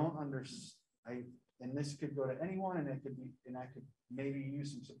I don't understand, and this could go to anyone, and it could be, and I could maybe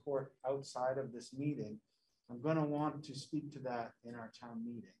use some support outside of this meeting. I'm going to want to speak to that in our town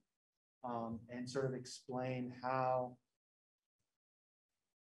meeting and sort of explain how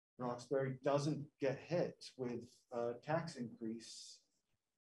Roxbury doesn't get hit with a tax increase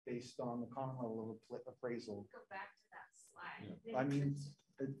based on the common level of appraisal. Go back to that slide. I mean,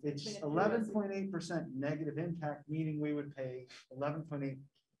 it's 11.8% negative impact, meaning we would pay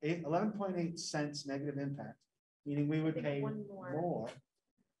 11.8 cents negative impact, meaning we would pay more.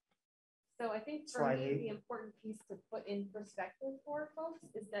 So I think for Slide me, 8. the important piece to put in perspective for folks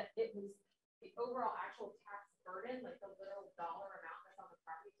is that it was the overall actual tax burden, like the literal dollar amount that's on the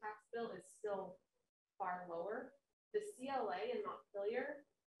property tax bill is still far lower. The CLA in Montpelier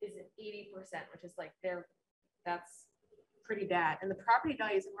is at 80%, which is like that's pretty bad. And the property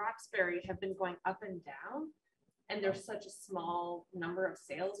values in Roxbury have been going up and down. And there's such a small number of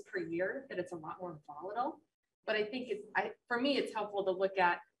sales per year that it's a lot more volatile. But I think for me, it's helpful to look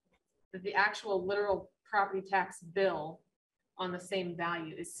at the actual literal property tax bill on the same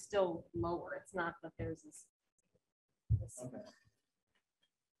value is still lower. It's not that there's this. Okay.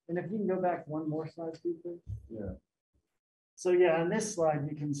 And if you can go back one more slide, please. Yeah. So yeah, on this slide,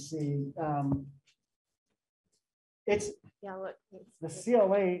 you can see it's Yeah, look. the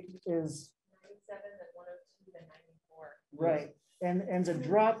CLA is 97 and 102 and 94. right. And the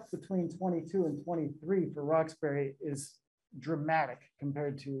drop between 22 and 23 for Roxbury is dramatic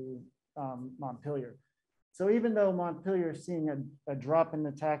compared to Montpelier. So even though Montpelier is seeing a drop in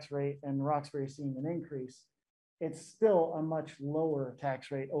the tax rate and Roxbury is seeing an increase, it's still a much lower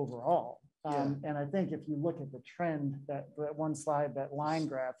tax rate overall. And I think if you look at the trend, that one slide, that line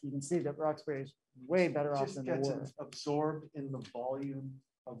graph, you can see that Roxbury is way better off than they were. Absorbed in the volume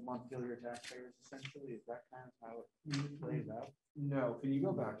of Montpelier taxpayers, essentially. Is that kind of how it plays out? No, can you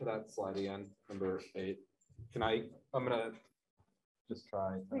go back to that slide again, number 8? I'm gonna just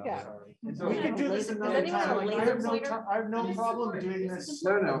try. We got And so we can do this another time. I have no problem doing this.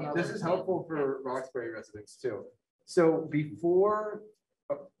 No, this is helpful for Roxbury residents too. So before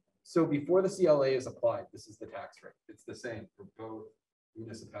the CLA is applied, this is the tax rate. It's the same for both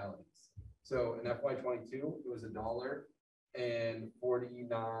municipalities. So in FY22, it was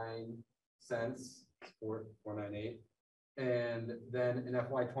 $1.49 or 4.98. And then in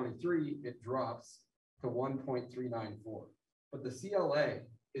FY23, it drops to 1.394. But the CLA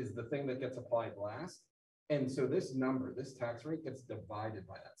is the thing that gets applied last. And so this number, this tax rate gets divided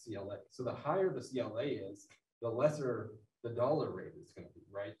by that CLA. So the higher the CLA is, the lesser the dollar rate is going to be,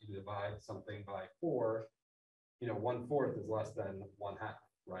 right? You divide something by 4, 1/4 is less than 1/2,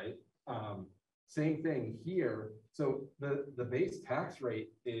 right? Same thing here. So the base tax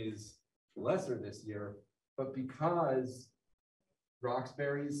rate is lesser this year, but because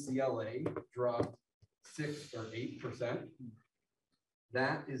Roxbury's CLA dropped 6 or 8%,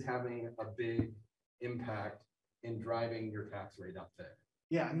 that is having a big impact in driving your tax rate up there.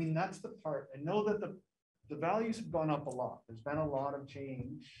 Yeah, I mean, that's the part. I know that the values have gone up a lot. There's been a lot of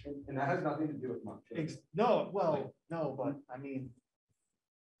change. And that has nothing to do with much. No, well, no, but I mean,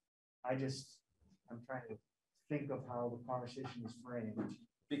 I'm trying to think of how the conversation is framed.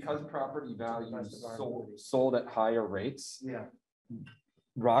 Because property values sold at higher rates. Yeah.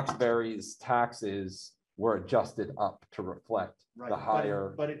 Roxbury's taxes were adjusted up to reflect the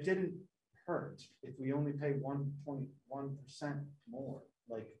higher. But it didn't hurt if we only pay 1.1% more.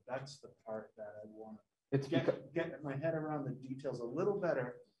 Like, that's the part that I want to get my head around the details a little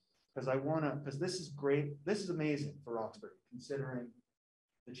better, because this is great. This is amazing for Roxbury, considering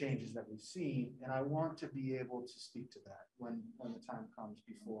the changes that we've seen. And I want to be able to speak to that when the time comes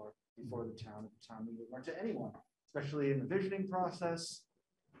before the town meeting, or to anyone, especially in the visioning process.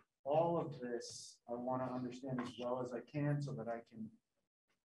 All of this, I want to understand as well as I can, so that I can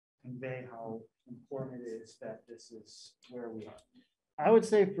convey how important it is that this is where we are. I would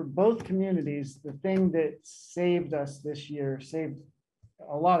say for both communities, the thing that saved us this year, saved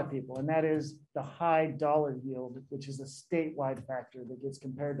a lot of people, and that is the high dollar yield, which is a statewide factor that gets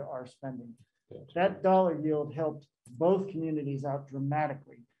compared to our spending. That dollar yield helped both communities out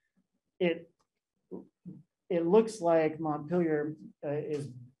dramatically. It looks like Montpelier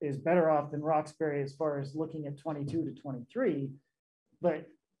is better off than Roxbury as far as looking at 22 to 23, but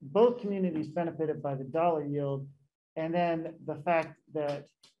both communities benefited by the dollar yield. And then the fact that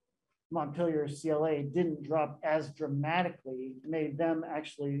Montpelier's CLA didn't drop as dramatically made them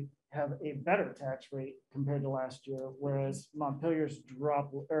actually have a better tax rate compared to last year, whereas Montpelier's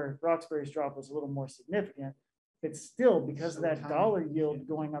drop, or Roxbury's drop, was a little more significant. But still, because of that dollar yield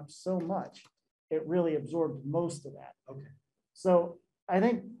going up so much, it really absorbed most of that. Okay. So I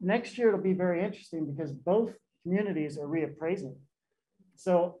think next year it'll be very interesting because both communities are reappraising.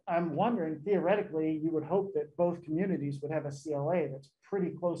 So I'm wondering, theoretically, you would hope that both communities would have a CLA that's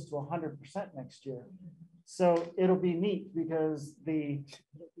pretty close to 100% next year. So it'll be neat because the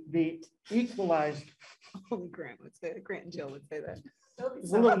equalized. Only Grant would say that. Grant and Jill would say that.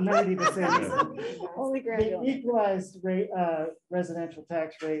 It's a little nerdy to say this. Only Grant. The equalized rate, residential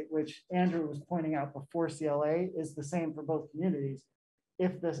tax rate, which Andrew was pointing out before CLA, is the same for both communities.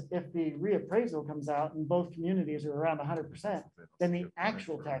 If the reappraisal comes out and both communities are around 100%, then the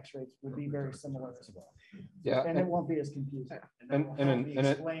actual tax rates would be very similar as well. Yeah, and it won't be as confusing. And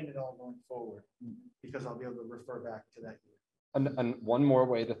explain it all going forward, because I'll be able to refer back to that year. And one more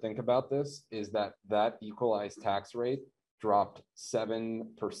way to think about this is that equalized tax rate dropped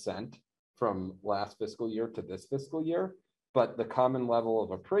 7% from last fiscal year to this fiscal year, but the common level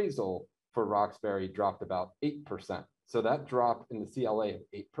of appraisal for Roxbury dropped about 8%. So that drop in the CLA of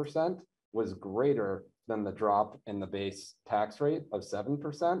 8% was greater than the drop in the base tax rate of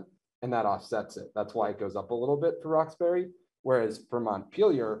 7%. and that offsets it. That's why it goes up a little bit for Roxbury. Whereas for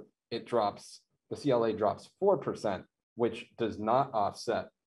Montpelier, it drops, the CLA drops 4%, which does not offset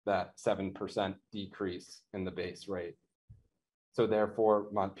that 7% decrease in the base rate. So therefore,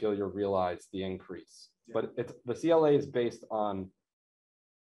 Montpelier realized the increase. But it's, the CLA is based on,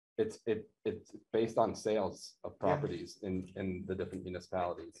 it's based on sales of properties in the different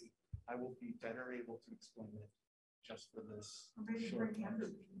municipalities. I will be better able to explain it just for this.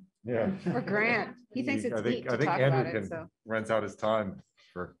 Yeah. Or Grant. He thinks it's neat to talk Andrew about it, can so. rent out his time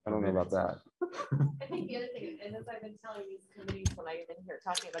for. I don't know about that. I think the other thing, and as I've been telling these committees when I've been here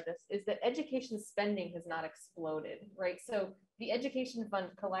talking about this, is that education spending has not exploded, right? So the education fund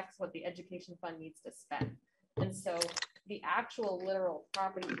collects what the education fund needs to spend. And so the actual literal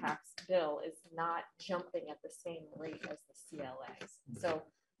property tax bill is not jumping at the same rate as the CLAs. So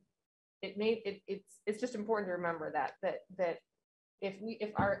it's just important to remember that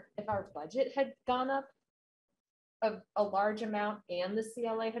if our budget had gone up a large amount and the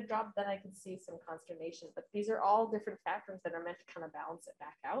CLA had dropped, then I could see some consternation. But these are all different factors that are meant to kind of balance it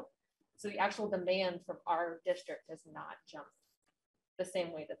back out. So the actual demand from our district has not jumped the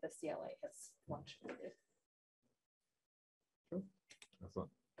same way that the CLA has fluctuated. Excellent.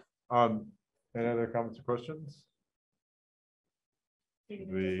 Any other comments or questions?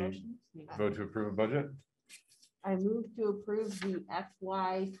 We vote to approve a budget. I move to approve the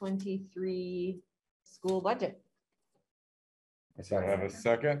FY23 school budget. So I have a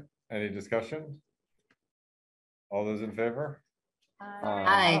second. Any discussion? All those in favor?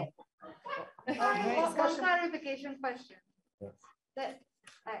 Aye. One clarification question. Yes.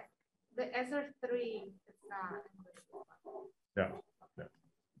 The ESER 3 is not. Yeah.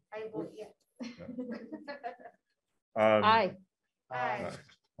 I vote yes. Aye. Aye.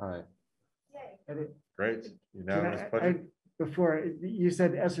 Aye. Yay. Great. Unanimous budget. Before, you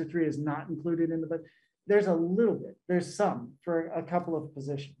said ESER 3 is not included in the budget. There's a little bit, there's some for a couple of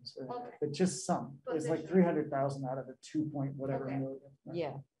positions, but just some. There's like 300,000 out of a 2 point whatever million.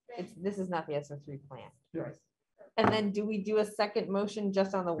 Yeah, this is not the ESER 3 plan. Yes. And then do we do a second motion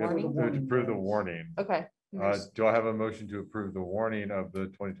just on the We have to warning? approve the warning. Okay. Do I have a motion to approve the warning of the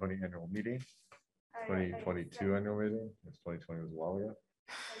 2020 annual meeting? 2022 annual meeting? It's 2020 was a while ago.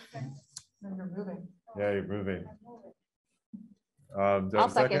 You're moving. Yeah, you're moving. Do I have I'll a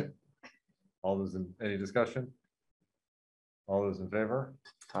second? All those in, any discussion? All those in favor?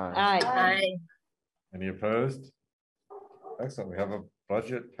 Aye. Aye. Any opposed? Excellent. We have a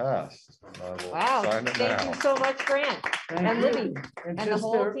budget passed. I will Wow, sign it thank now. you so much, Grant. Thank And you. Libby, And and the just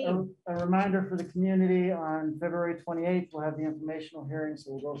whole team. a reminder for the community, on February 28th, we'll have the informational hearing,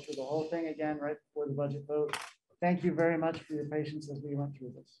 so we'll go through the whole thing again right before the budget vote. Thank you very much for your patience as we went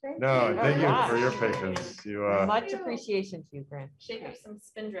through this. No, thank you Oh, for your patience. You, Much appreciation to you, Grant. Shake up some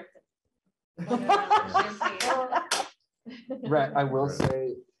spin drifting. Right, I will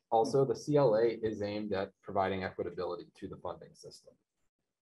say also the CLA is aimed at providing equitability to the funding system.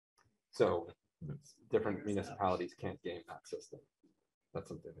 So different municipalities can't game that system. That's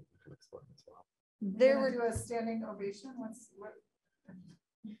something that you can explain as well. There were do a standing ovation. What?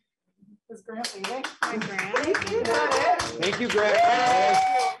 Was Grant leaving? Hi, Grant. Thank you. Thank you, Grant.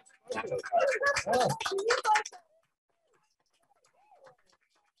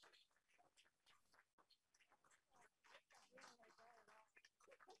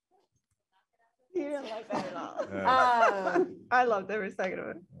 You didn't like that at all. Yeah. I loved every second of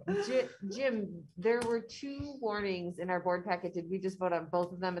it. Jim, there were 2 warnings in our board packet. Did we just vote on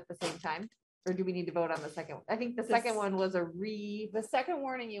both of them at the same time? Or do we need to vote on the second one? I think the second one was The second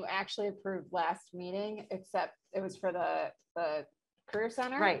warning you actually approved last meeting, except it was for the Career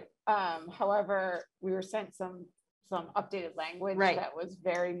Center. Right. However, we were sent some updated language Right. that was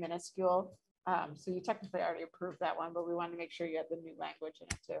very minuscule. So you technically already approved that one, but we wanted to make sure you had the new language in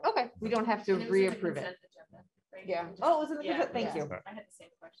it too. Okay, we don't have to And it was in the reapprove it. consent agenda, right? Yeah. Oh, it was in the Yeah, consent, thank you. I had the same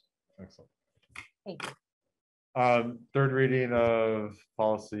question. Excellent. Thank you. Third reading of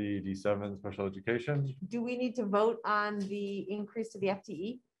policy D7, special education. Do we need to vote on the increase to the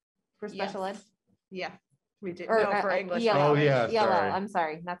FTE for special ed? Yeah, we did. Or No, for English. Oh, yeah, ELL, sorry. I'm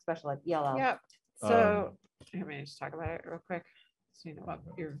sorry, not special ed, ELL. Yep. So let me just talk about it real quick. So you know what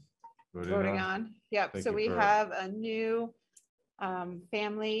you're voting on. Yep. Thank So you we for- have a new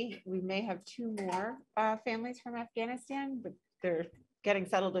family. We may have 2 more families from Afghanistan, but they're getting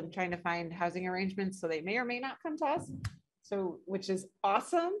settled and trying to find housing arrangements. So they may or may not come to us. So, which is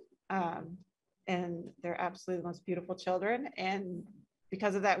awesome. And they're absolutely the most beautiful children. And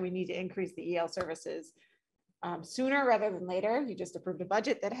because of that, we need to increase the EL services sooner rather than later. You just approved a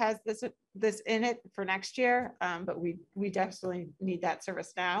budget that has this in it for next year, but we definitely need that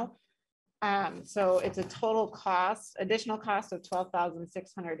service now. So it's a total cost, additional cost of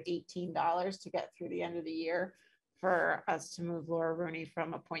 $12,618 to get through the end of the year for us to move Laura Rooney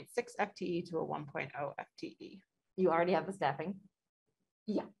from a 0.6 FTE to a 1.0 FTE. You already have the staffing?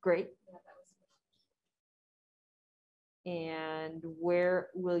 Yeah, great. And where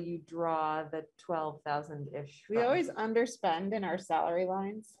will you draw the 12,000-ish? We always underspend in our salary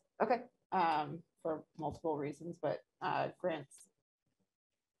lines. Okay. For multiple reasons, but Grant's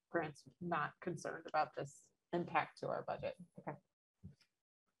not concerned about this impact to our budget. Okay.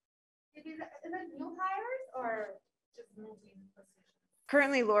 Is it new hires or just moving positions?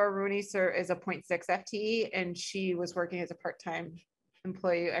 Currently, Laura Rooney is a 0.6 FTE, and she was working as a part-time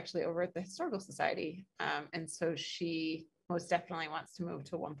employee actually over at the Historical Society. And so she most definitely wants to move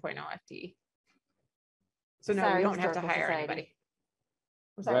to 1.0 FTE. So no, we don't have to hire anybody.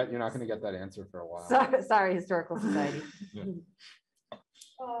 That you're not going to get that answer for a while. Sorry, Historical Society. Yeah.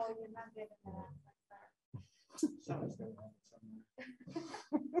 Oh, you're not getting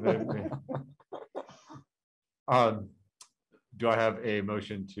that. Do I have a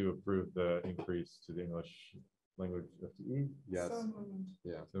motion to approve the increase to the English language FTE? Yes. So moved.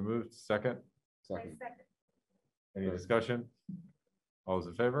 Yeah. So moved. Second. Second. Any discussion? All those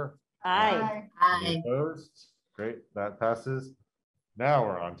in favor? Aye. Any opposed? Great. That passes. Now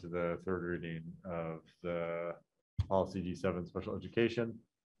we're on to the third reading of the policy G7 special education.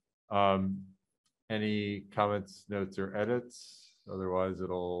 Any comments, notes, or edits? Otherwise,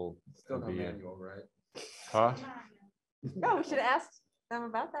 it'll Still no be manual, right? Huh? No, we should have asked them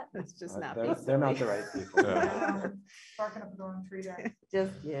about that. It's just not. They're not the right people. Barking up the wrong tree there.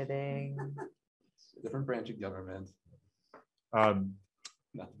 Just kidding. Different branch of government.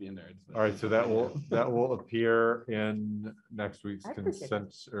 Not to be a nerd. All right, so that will appear in next week's I appreciate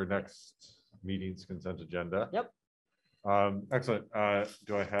consent or next meeting's consent agenda. Yep. Excellent.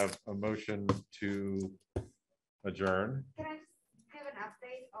 Do I have a motion to adjourn? Can I just give an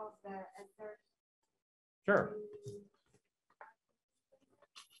update of the answer? Sure.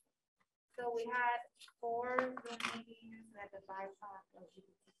 So we had 4 Zoom meetings at the BIPOC,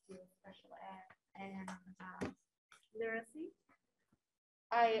 LGBTQ, special ed, and literacy.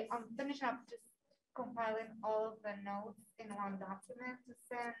 I'm finishing up just compiling all of the notes in one document to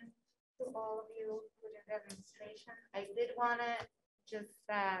send to all of you within the administration. I did want to just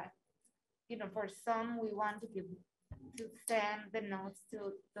that, for some, we want to send the notes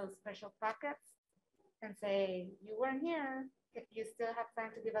to those special pockets and say, you weren't here. If you still have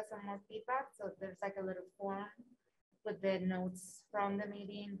time to give us some more feedback. So there's like a little form with the notes from the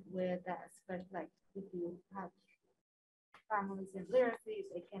meeting with that, like if you have families in literacy,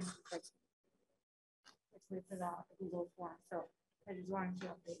 they can like fill out the Google form. So I just wanted to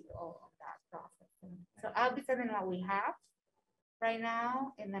update you all on that process. And so I'll be sending what we have right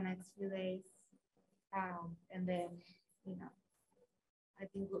now in the next few days. And then, I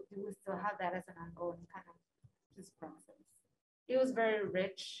think we still have that as an ongoing kind of just process. It was very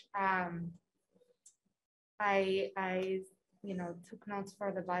rich. I took notes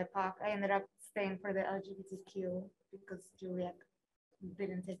for the BIPOC. I ended up staying for the LGBTQ because Juliet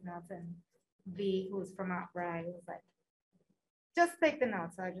didn't take notes, and V, who was from Outright, was like, just take the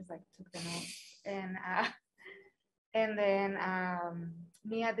notes. So I just took the notes, and then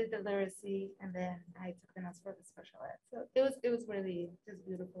Mia did the literacy, and then I took the notes for the special ed. So it was really just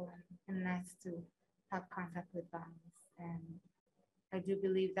beautiful and nice to have contact with families. And I do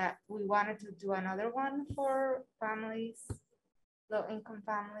believe that we wanted to do another one for families, low-income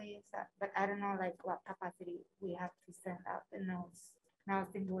families, but I don't know what capacity we have to send out the notes. Now I was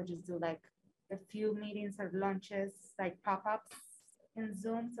thinking we'll just do a few meetings or lunches, pop-ups in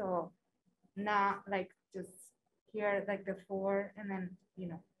Zoom. So not just here the 4, and then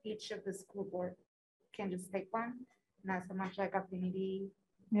each of the school board can just take one. Not so much like affinity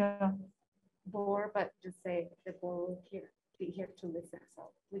board, but just say the board will be here to listen.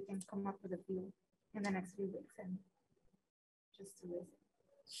 So we can come up with a few in the next few weeks and just to listen.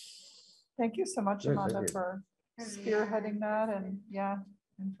 Thank you so much, Great, Amanda, for spearheading that, and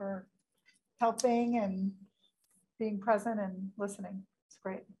for helping and being present and listening. It's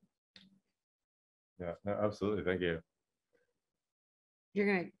great. Yeah, no, absolutely. Thank you.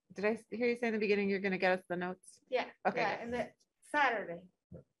 Did I hear you say in the beginning, you're going to get us the notes? Yeah. Okay. Yeah, and the Saturday.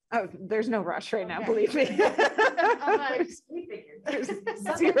 Oh, there's no rush right now, Okay. believe me. I'm like, There's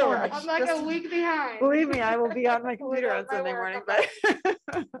Sunday zero morning. rush. I'm like a week behind. Believe me, I will be on my computer on Without my Sunday work, morning, but.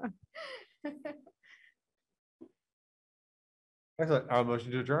 Excellent.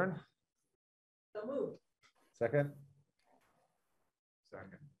 Motion to adjourn. So moved. Second.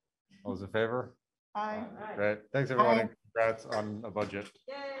 All those in favor? Aye. Great. Thanks, everybody. Congrats on a budget.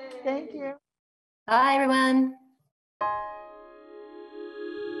 Yay. Thank you. Bye, everyone.